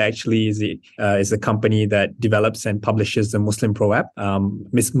Media actually is a company that develops and publishes the Muslim Pro app.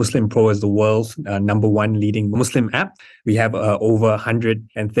 Muslim Pro is the world's number one leading Muslim app. We have over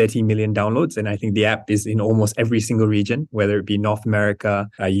 130 million downloads, and I think the app is in almost every single region, whether it be North America,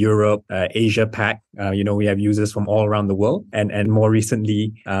 Europe, Asia Pac. We have users from all around the world. And more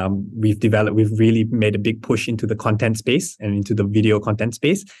recently, we've really made a big push into the content space and into the video content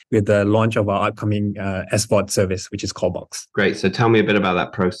space with the launch of our upcoming SVOD service, which is Coolbox. Great. So tell me a bit about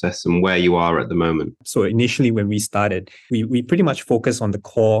that process and where you are at the moment. So initially when we started, we pretty much focused on the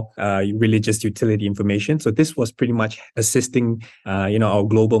core religious utility information. So this was pretty much assisting, our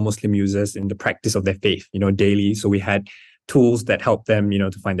global Muslim users in the practice of their faith, daily. So we had tools that help them,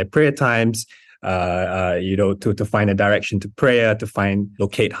 to find their prayer times, to find a direction to prayer, to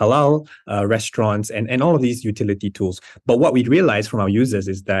locate halal restaurants, and all of these utility tools. But what we realized from our users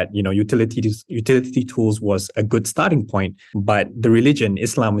is that utility tools was a good starting point, but the religion,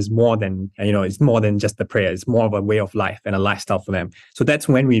 Islam, is more than it's more than just the prayer. It's more of a way of life and a lifestyle for them. So that's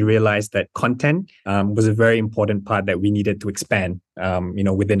when we realized that content was a very important part that we needed to expand.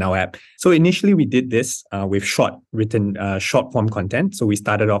 Within our app. So initially we did this with short form content. So we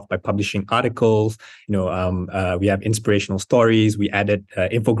started off by publishing articles, we have inspirational stories, we added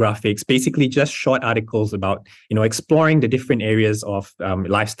infographics, basically just short articles about, exploring the different areas of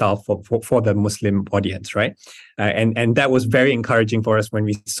lifestyle for the Muslim audience, right? And that was very encouraging for us when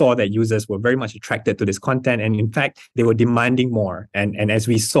we saw that users were very much attracted to this content. And in fact, they were demanding more. And as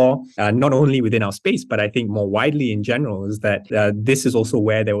we saw, not only within our space, but I think more widely in general, is that this is also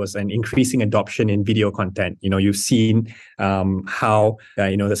where there was an increasing adoption in video content. You've seen how,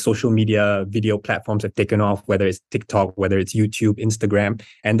 the social media video platforms have taken off, whether it's TikTok, whether it's YouTube, Instagram.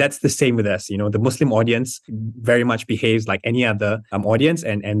 And that's the same with us. The Muslim audience very much behaves like any other audience.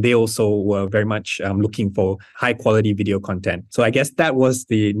 And they also were very much looking for high quality video content. So I guess that was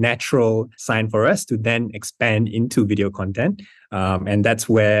the natural sign for us to then expand into video content. And that's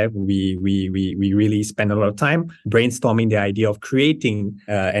where we really spend a lot of time brainstorming the idea of creating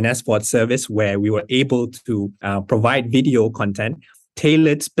an SVOD service where we were able to provide video content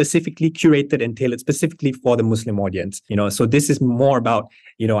curated and tailored specifically for the Muslim audience. So this is more about,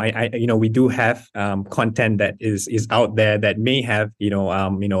 we do have content that is out there that may have,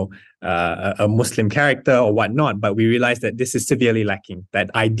 a Muslim character or whatnot, but we realize that this is severely lacking.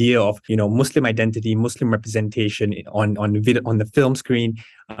 That idea of Muslim identity, Muslim representation on the film screen,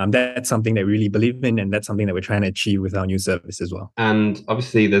 that's something that we really believe in, and that's something that we're trying to achieve with our new service as well. And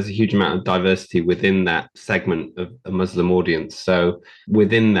obviously, there's a huge amount of diversity within that segment of a Muslim audience. So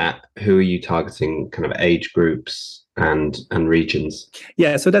within that, who are you targeting? Kind of age groups and regions?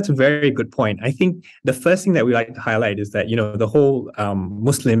 Yeah, so that's a very good point. I think the first thing that we like to highlight is that the whole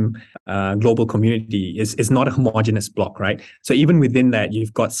Muslim global community is not a homogenous block, right? So even within that,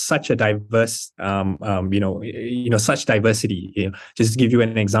 you've got such a diverse, such diversity. Just to give you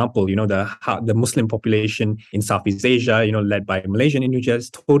an example, the Muslim population in Southeast Asia, led by Malaysian Indonesians, is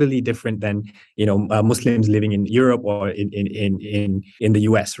totally different than Muslims living in Europe or in the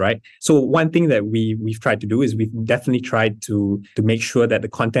US, right? So one thing that we've tried to do is we've definitely tried to make sure that the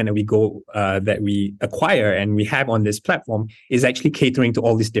content that we acquire and we have on this platform is actually catering to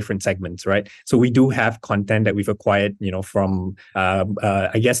all these different segments, right? So we do have content that we've acquired, from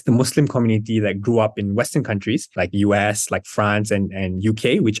I guess the Muslim community that grew up in Western countries like US, like France and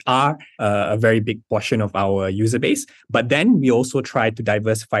UK, which are a very big portion of our user base. But then we also try to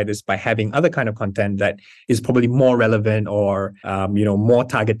diversify this by having other kind of content that is probably more relevant or more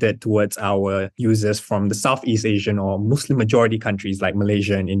targeted towards our users from the Southeast Asian or Muslim majority countries like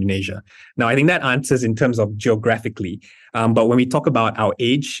Malaysia and Indonesia. Now, I think that answers in terms of geographically. But when we talk about our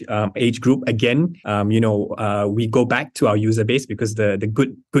age group, again, we go back to our user base because the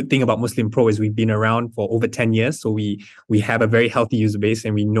good thing about Muslim Pro is we've been around for over 10 years. So we have a very healthy user base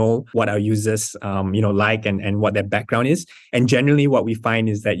and we know what our users, like and what their background is. And generally what we find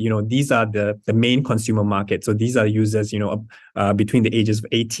is that, these are the main consumer market. So these are users, between the ages of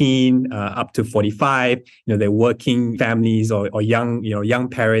 18 up to 45, they're working families or young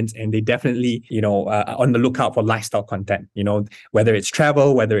parents, and they definitely, are on the lookout for lifestyle content, whether it's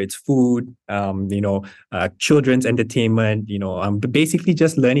travel, whether it's food, children's entertainment, basically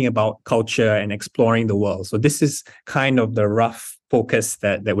just learning about culture and exploring the world. So this is kind of the rough focus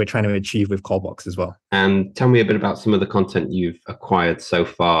that we're trying to achieve with Callbox as well. And tell me a bit about some of the content you've acquired so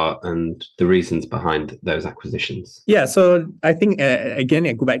far and the reasons behind those acquisitions. Yeah, so I think, again,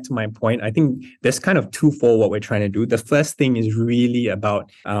 I go back to my point. I think there's kind of twofold what we're trying to do. The first thing is really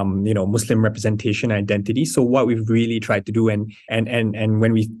about, Muslim representation identity. So what we've really tried to do, and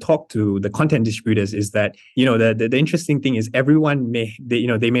when we talk to the content distributors, is that, the interesting thing is everyone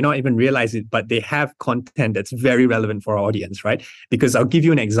they may not even realize it, but they have content that's very relevant for our audience, right? Because I'll give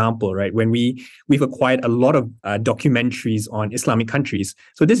you an example, right? When we've acquired a lot of documentaries on Islamic countries.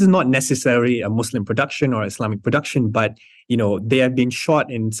 So this is not necessarily a Muslim production or Islamic production, but they have been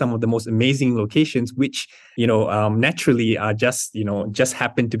shot in some of the most amazing locations, which, naturally are just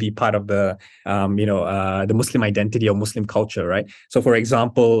happen to be part of the, the Muslim identity or Muslim culture, right? So, for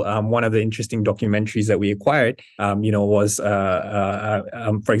example, one of the interesting documentaries that we acquired, was,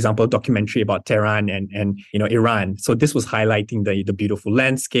 for example, a documentary about Tehran and Iran. So this was highlighting the beautiful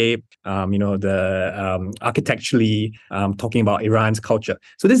landscape, the architecturally, talking about Iran's culture.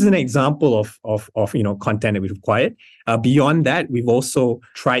 So this is an example of content that we've acquired. Beyond that, we've also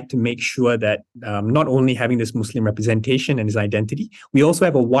tried to make sure that not only having this Muslim representation and this identity, we also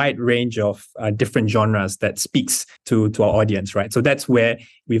have a wide range of different genres that speaks to our audience, right? So that's where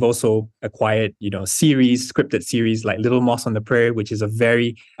we've also acquired, scripted series like Little Moss on the Prairie, which is a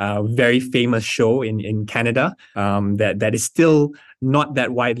very, very famous show in Canada that is still not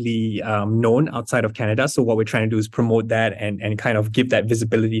that widely known outside of Canada. So what we're trying to do is promote that and kind of give that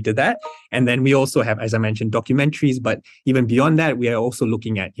visibility to that. And then we also have, as I mentioned, documentaries, but even beyond that, we are also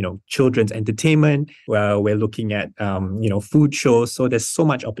looking at, children's entertainment, where we're looking at, food shows. So there's so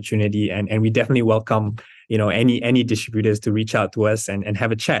much opportunity, and we definitely welcome any distributors to reach out to us and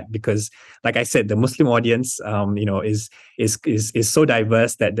have a chat, because like I said, the Muslim audience is so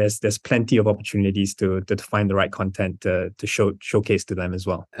diverse that there's plenty of opportunities to find the right content to showcase to them as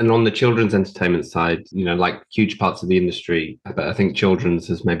well. And on the children's entertainment side, like huge parts of the industry, I think children's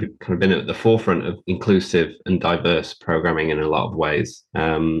has maybe kind of been at the forefront of inclusive and diverse programming in a lot of ways.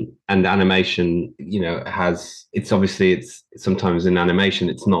 And animation, it's sometimes in animation,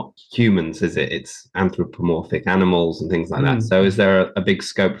 it's not humans, is it? It's anthropomorphic animals and things like that. So is there a big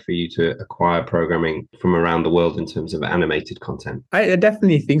scope for you to acquire programming from around the world in terms of animated content? I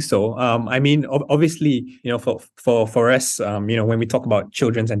definitely think so. Obviously, for us, when we talk about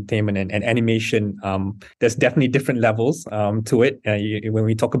children's entertainment and animation, there's definitely different levels to it when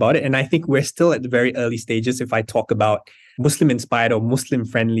we talk about it. And I think we're still at the very early stages if I talk about Muslim-inspired or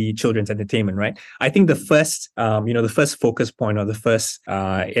Muslim-friendly children's entertainment, right? I think the first focus point or the first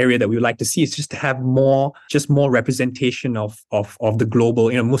area that we would like to see is just to have more representation of the global,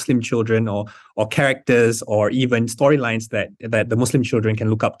 Muslim children or characters or even storylines that the Muslim children can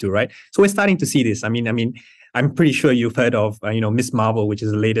look up to, right? So we're starting to see this. I'm pretty sure you've heard of, Miss Marvel, which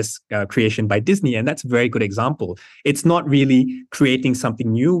is the latest creation by Disney, and that's a very good example. It's not really creating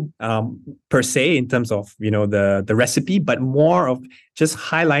something new per se in terms of, the recipe, but more of just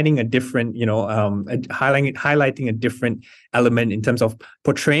highlighting a different, highlighting a different element in terms of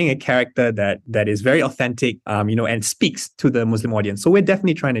portraying a character that is very authentic, and speaks to the Muslim audience. So we're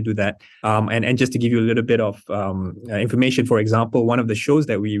definitely trying to do that. And just to give you a little bit of information, for example, one of the shows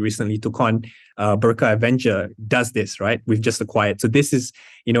that we recently took on, Burqa Avenger, does this, right? We've just acquired. So this is,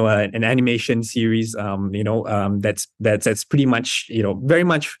 an animation series, that's pretty much, very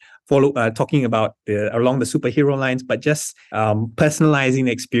much talking about along the superhero lines, but just personalizing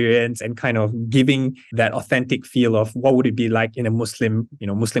the experience and kind of giving that authentic feel of what would it be like in a Muslim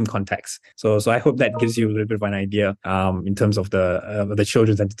context. So I hope that gives you a little bit of an idea in terms of the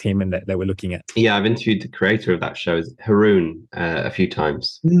children's entertainment that we're looking at. Yeah, I've interviewed the creator of that show, Haroon, a few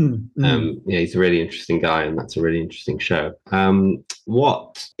times. He's a really interesting guy, and that's a really interesting show.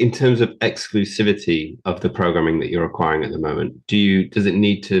 What, in terms of exclusivity of the programming that you're acquiring at the moment, does it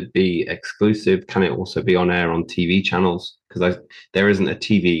need to be exclusive? Can it also be on air on TV channels? Because there isn't a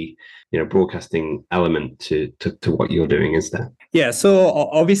TV broadcasting element to what you're doing, is there? Yeah, so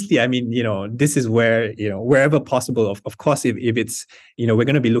obviously, this is where, wherever possible, of course, if it's, we're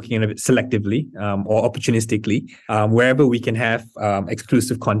going to be looking at it selectively or opportunistically, wherever we can have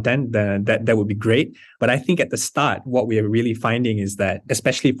exclusive content, then that would be great. But I think at the start, what we are really finding is that,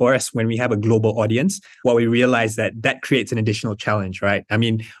 especially for us, when we have a global audience, what we realize that creates an additional challenge, right?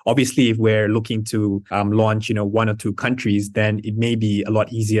 Obviously, if we're looking to launch, one or two countries, then it may be a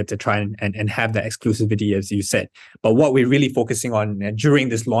lot easier to try and have that exclusivity, as you said. But what we're really focusing on during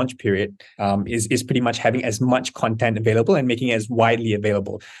this launch period is pretty much having as much content available and making it as widely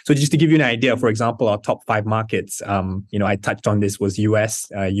available. So just to give you an idea, for example, our top 5 markets, I touched on this, was US,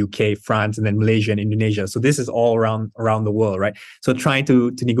 UK, France, and then Malaysia and Indonesia. So this is all around the world, right? So trying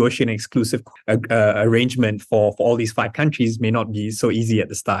to negotiate an exclusive arrangement for all these 5 countries may not be so easy at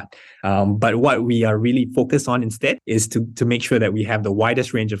the start. But what we are really focused on instead is to make sure that we have the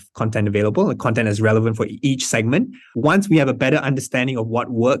widest range of content available, the content is relevant for each segment. Once we have a better understanding of what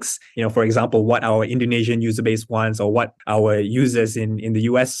works, for example, what our Indonesian user base wants or what our users in the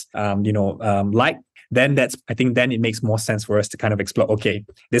US, like, then I think then it makes more sense for us to kind of explore, okay,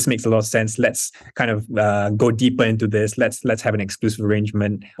 this makes a lot of sense. Let's kind of go deeper into this. Let's have an exclusive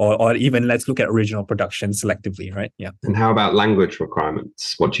arrangement, or even let's look at original production selectively, right? Yeah. And how about language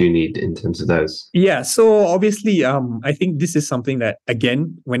requirements? What do you need in terms of those? Yeah. So obviously, I think this is something that,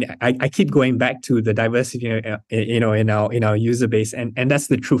 again, when I keep going back to the diversity, in our user base, and that's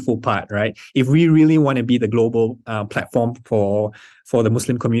the truthful part, right? If we really want to be the global platform for the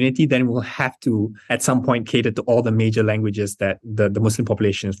Muslim community, then we'll have to, at some point, cater to all the major languages that the Muslim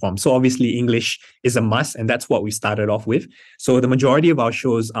population is from. So obviously, English is a must, and that's what we started off with. So the majority of our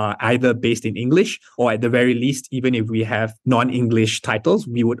shows are either based in English, or at the very least, even if we have non-English titles,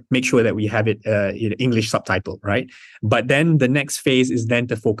 we would make sure that we have it in English subtitle, right? But then the next phase is then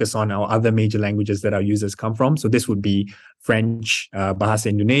to focus on our other major languages that our users come from. So this would be French, Bahasa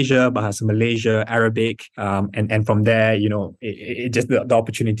Indonesia, Bahasa Malaysia, Arabic, and from there, it just the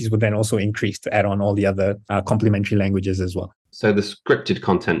opportunities would then also increase to add on all the other complementary languages as well. So the scripted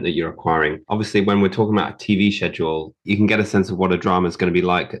content that you're acquiring, obviously when we're talking about a TV schedule, you can get a sense of what a drama is going to be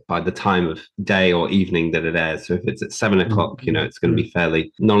like by the time of day or evening that it airs. So if it's at 7 o'clock, it's going to be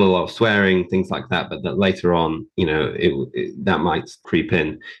fairly, not a lot of swearing, things like that, but that later on, that might creep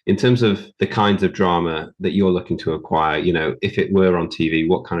in. In terms of the kinds of drama that you're looking to acquire, if it were on TV,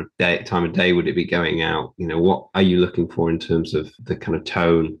 what kind of time of day would it be going out? What are you looking for in terms of the kind of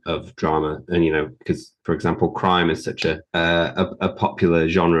tone of drama? And, because for example, crime is such a popular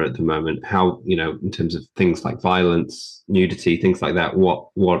genre at the moment. How, in terms of things like violence, nudity, things like that,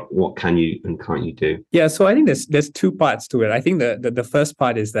 what can you and can't you do? Yeah, so I think there's two parts to it. I think the first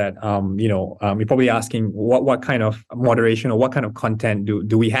part is that you're probably asking what kind of moderation or what kind of content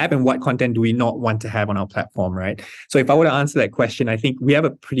do we have, and what content do we not want to have on our platform, right? So if I were to answer that question, I think we have a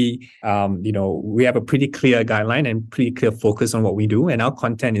pretty clear guideline and pretty clear focus on what we do, and our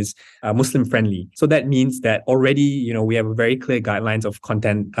content is Muslim friendly. So that means that already we have a very clear guidelines of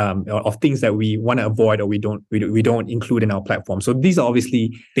content of things that we want to avoid or we don't include in our platform. So these are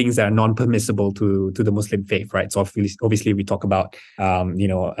obviously things that are non-permissible to the Muslim faith, right? So obviously we talk about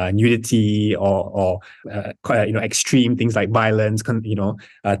nudity or extreme things like violence,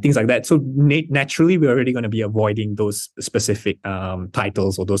 things like that. So naturally we're already going to be avoiding those specific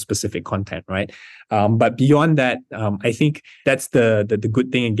titles or those specific content, right? But beyond that, I think that's the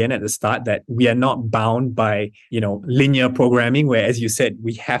good thing again at the start, that we are not bound by linear programming, where, as you said,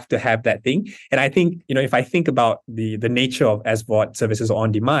 we have to have that thing. And I think if I think about the nature of SVOD services or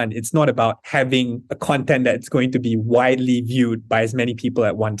on demand, it's not about having a content that's going to be widely viewed by as many people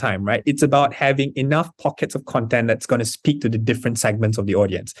at one time, right? It's about having enough pockets of content that's going to speak to the different segments of the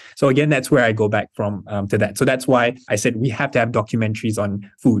audience. So again, that's where I go back from to that. So that's why I said we have to have documentaries on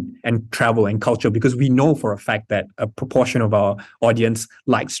food and travel and culture, because we know for a fact that a proportion of our audience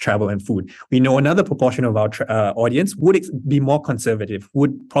likes travel and food. We know another proportion of our audience would be more conservative,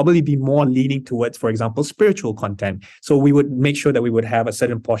 would probably be more leaning towards, for example, spiritual content. So we would make sure that we would have a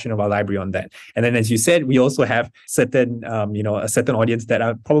certain portion of our library on that. And then, as you said, we also have certain, a certain audience that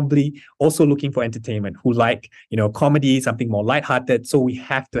are probably also looking for entertainment, who like, comedy, something more lighthearted. So we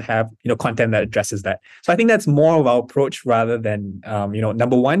have to have, content that addresses that. So I think that's more of our approach, rather than,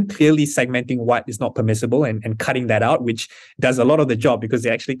 number one, clearly segmenting what is not permissible and cutting that out, which does a lot of the job, because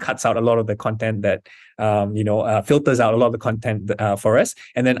it actually cuts out a lot of the content that, filters out a lot of the content for us.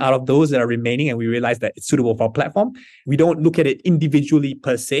 And then out of those that are remaining, and we realize that it's suitable for our platform, we don't look at it individually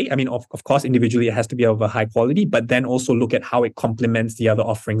per se. I mean, of course, individually it has to be of a high quality, but then also look at how it complements the other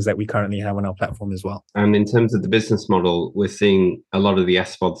offerings that we currently have on our platform as well. And in terms of the business model, we're seeing a lot of the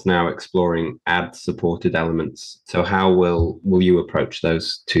SVODs now exploring ad-supported elements. So how will you approach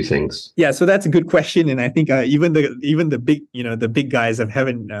those two things? Yeah, so that's a good question, and I think even the big the big guys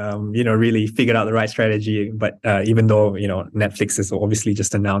haven't really figured out the right strategy. But even though Netflix has obviously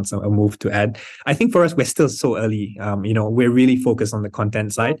just announced a move to ad, I think for us we're still so early. We're really focused on the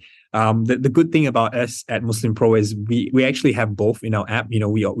content side. The good thing about us at Muslim Pro is we actually have both in our app.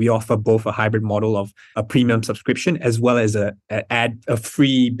 We offer both a hybrid model of a premium subscription as well as a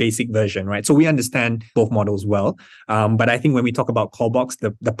free basic version, right? So we understand both models well. But I think when we talk about Callbox,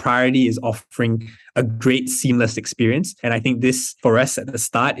 the priority is offering a great seamless experience. And I think this for us at the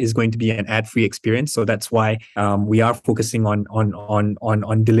start is going to be an ad-free experience. So that's why we are focusing on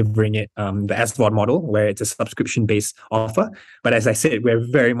delivering it the SVOD model, where it's a subscription-based offer. But as I said, we're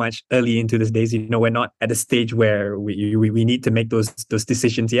very much much early into these days. We're not at a stage where we need to make those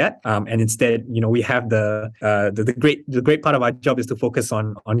decisions yet. And instead, we have the great part of our job is to focus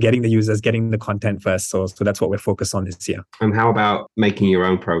on getting the users, getting the content first. So that's what we're focused on this year. And how about making your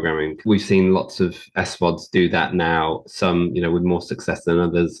own programming? We've seen lots of SVODs do that now, some, with more success than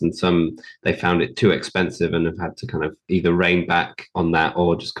others, and some they found it too expensive and have had to kind of either rein back on that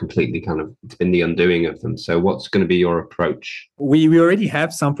or just completely it's been the undoing of them. So what's going to be your approach? We already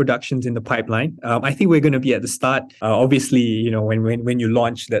have some productions in the pipeline. I think we're going to be at the start. Obviously, when you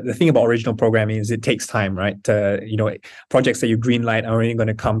launch, the thing about original programming is it takes time, right? Projects that you greenlight are only going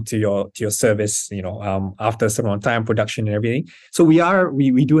to come to your service, after a certain amount of time, production and everything. So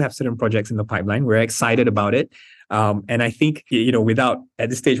we do have certain projects in the pipeline. We're excited about it. And I think, at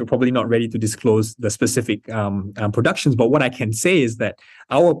this stage, we're probably not ready to disclose the specific productions. But what I can say is that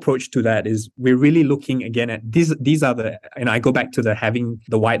our approach to that is we're really looking again at these are and I go back to having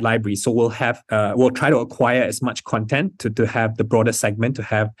the wide library. So we'll try to acquire as much content to have the broader segment, to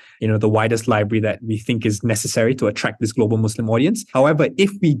have, the widest library that we think is necessary to attract this global Muslim audience. However,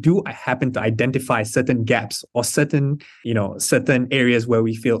 if we do happen to identify certain gaps or certain areas where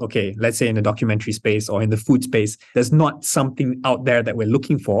we feel, okay, let's say in the documentary space or in the food space, there's not something out there that we're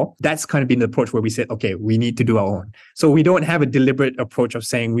looking for. That's kind of been the approach where we said, okay, we need to do our own. So we don't have a deliberate approach of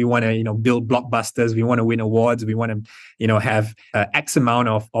saying we want to, build blockbusters, we want to win awards, we want to, have X amount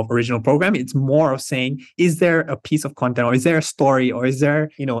of original program. It's more of saying, is there a piece of content or is there a story or is there,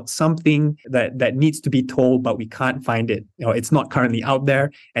 something that needs to be told, but we can't find it. It's not currently out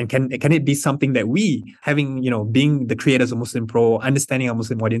there. And can it be something that we, having, being the creators of Muslim Pro, understanding our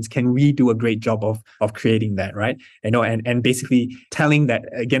Muslim audience, can we do a great job of creating that, right? And basically telling that,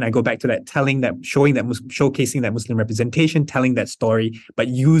 again, I go back to that, showcasing that Muslim representation, telling that story, but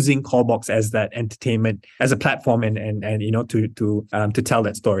using Callbox as that entertainment, as a platform and to tell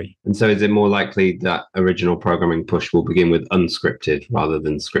that story. And so is it more likely that original programming push will begin with unscripted rather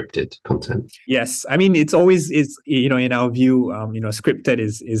than scripted content? Yes. I mean, it's always, in our view, scripted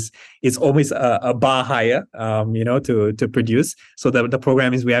is always a bar higher, to produce. So the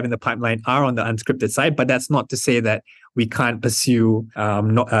programs we have in the pipeline are on the unscripted side, but that's not to say that we can't pursue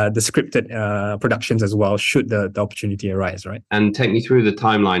the scripted productions as well, should the opportunity arise, right? And take me through the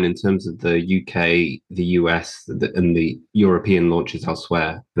timeline in terms of the UK, the US, and the European launches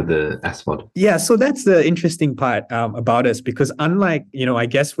elsewhere for the SVOD. Yeah, so that's the interesting part about us, because unlike, I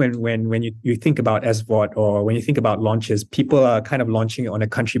guess when you think about SVOD or when you think about launches, people are kind of launching it on a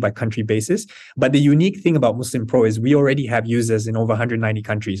country by country basis. But the unique thing about Muslim Pro is we already have users in over 190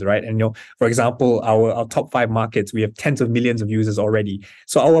 countries, right? And, for example, our top 5 markets, we have tens of millions of users already.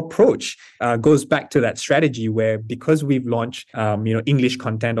 So our approach goes back to that strategy where, because we've launched, English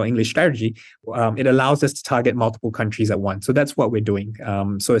content or English strategy, it allows us to target multiple countries at once. So that's what we're doing.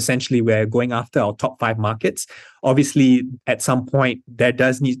 So essentially, we're going after our top 5 markets. Obviously, at some point, there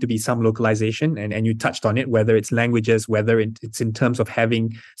does need to be some localization, and you touched on it, whether it's languages, whether it's in terms of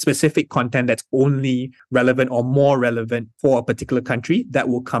having specific content that's only relevant or more relevant for a particular country, that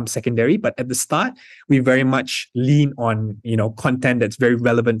will come secondary. But at the start, we very much lean on, content that's very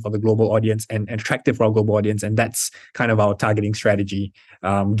relevant for the global audience and attractive for our global audience. And that's kind of our targeting strategy,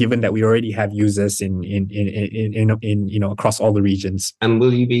 given that we already have users in across all the regions. And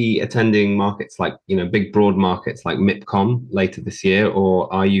will you be attending markets like, big broad markets like MIPCOM later this year,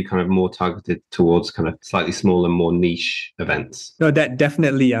 or are you kind of more targeted towards kind of slightly smaller, more niche events? No, that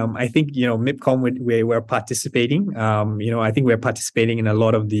definitely. I think, MIPCOM, we're participating. I think we're participating in a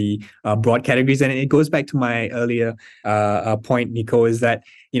lot of the broad categories. And it goes back to my earlier point, Nico, is that,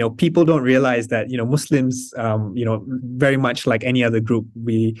 people don't realize that, Muslims, very much like any other group,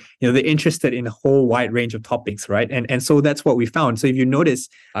 they're interested in a whole wide range of topics, right? And so that's what we found. So if you notice,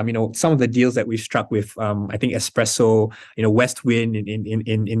 some of the deals that we've struck with, I think Espresso, Westwind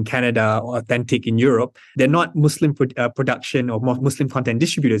in Canada, or Authentic in Europe, they're not Muslim production or Muslim content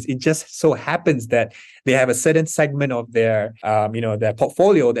distributors. It just so happens that they have a certain segment of their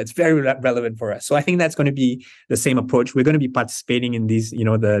portfolio that's very relevant for us. So I think that's going to be the same approach. We're going to be participating in these,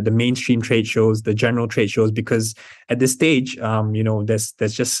 the mainstream trade shows, the general trade shows, because at this stage,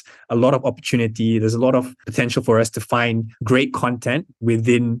 there's just a lot of opportunity. There's a lot of potential for us to find great content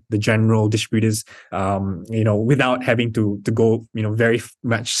within the general distributors, without having to go, very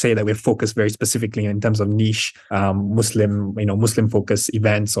much say that we're focused very specifically in terms of niche Muslim focused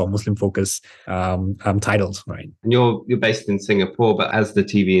events or Muslim focused titles, right? And you're based in Singapore, but as the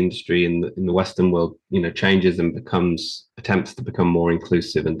TV industry in the Western world, changes and attempts to become more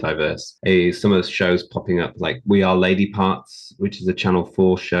inclusive and diverse, some of the shows popping up like We Are Lady Parts, which is a Channel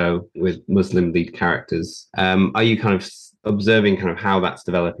 4 show with Muslim lead characters. Are you kind of observing kind of how that's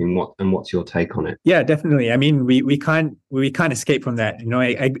developing, what's your take on it? Yeah, definitely. I mean, we can't escape from that.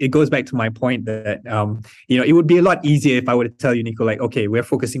 It goes back to my point that it would be a lot easier if I were to tell you, Nico, like, okay, we're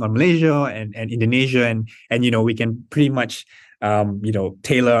focusing on Malaysia and Indonesia, and we can pretty much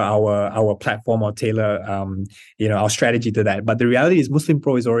tailor our platform or tailor our strategy to that. But the reality is Muslim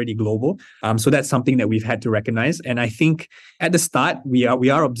Pro is already global. So that's something that we've had to recognize. And I think at the start we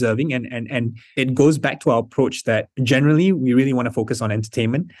are observing, and it goes back to our approach that generally we really want to focus on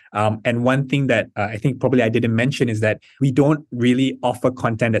entertainment. And one thing that I think probably I didn't mention is that we don't really offer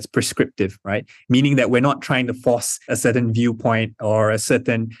content that's prescriptive, right? Meaning that we're not trying to force a certain viewpoint or a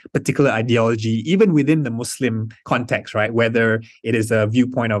certain particular ideology, even within the Muslim context, right? Whether it is a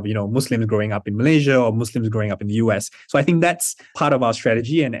viewpoint of Muslims growing up in Malaysia or Muslims growing up in the US. So I think that's part of our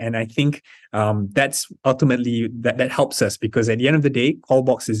strategy, and I think that's ultimately that helps us, because at the end of the day,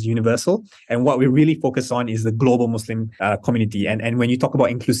 Callbox is universal, and what we really focus on is the global Muslim community. And when you talk about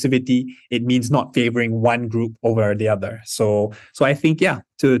inclusivity, it means not favoring one group over the other. So I think, yeah,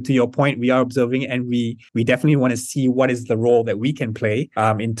 to your point, we are observing, and we definitely want to see what is the role that we can play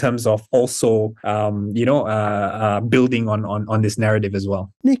in terms of also building on this narrative as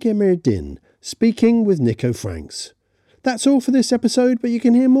well. Nick Emiruddin speaking with Nico Franks. That's all for this episode, but you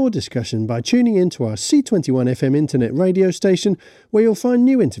can hear more discussion by tuning in to our C21 FM internet radio station, where you'll find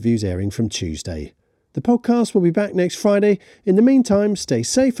new interviews airing from Tuesday. The podcast will be back next Friday. In the meantime, stay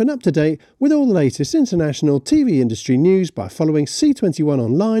safe and up to date with all the latest international TV industry news by following C21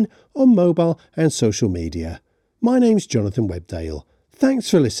 online, on mobile and social media. My name's Jonathan Webdale. Thanks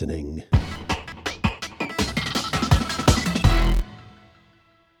for listening.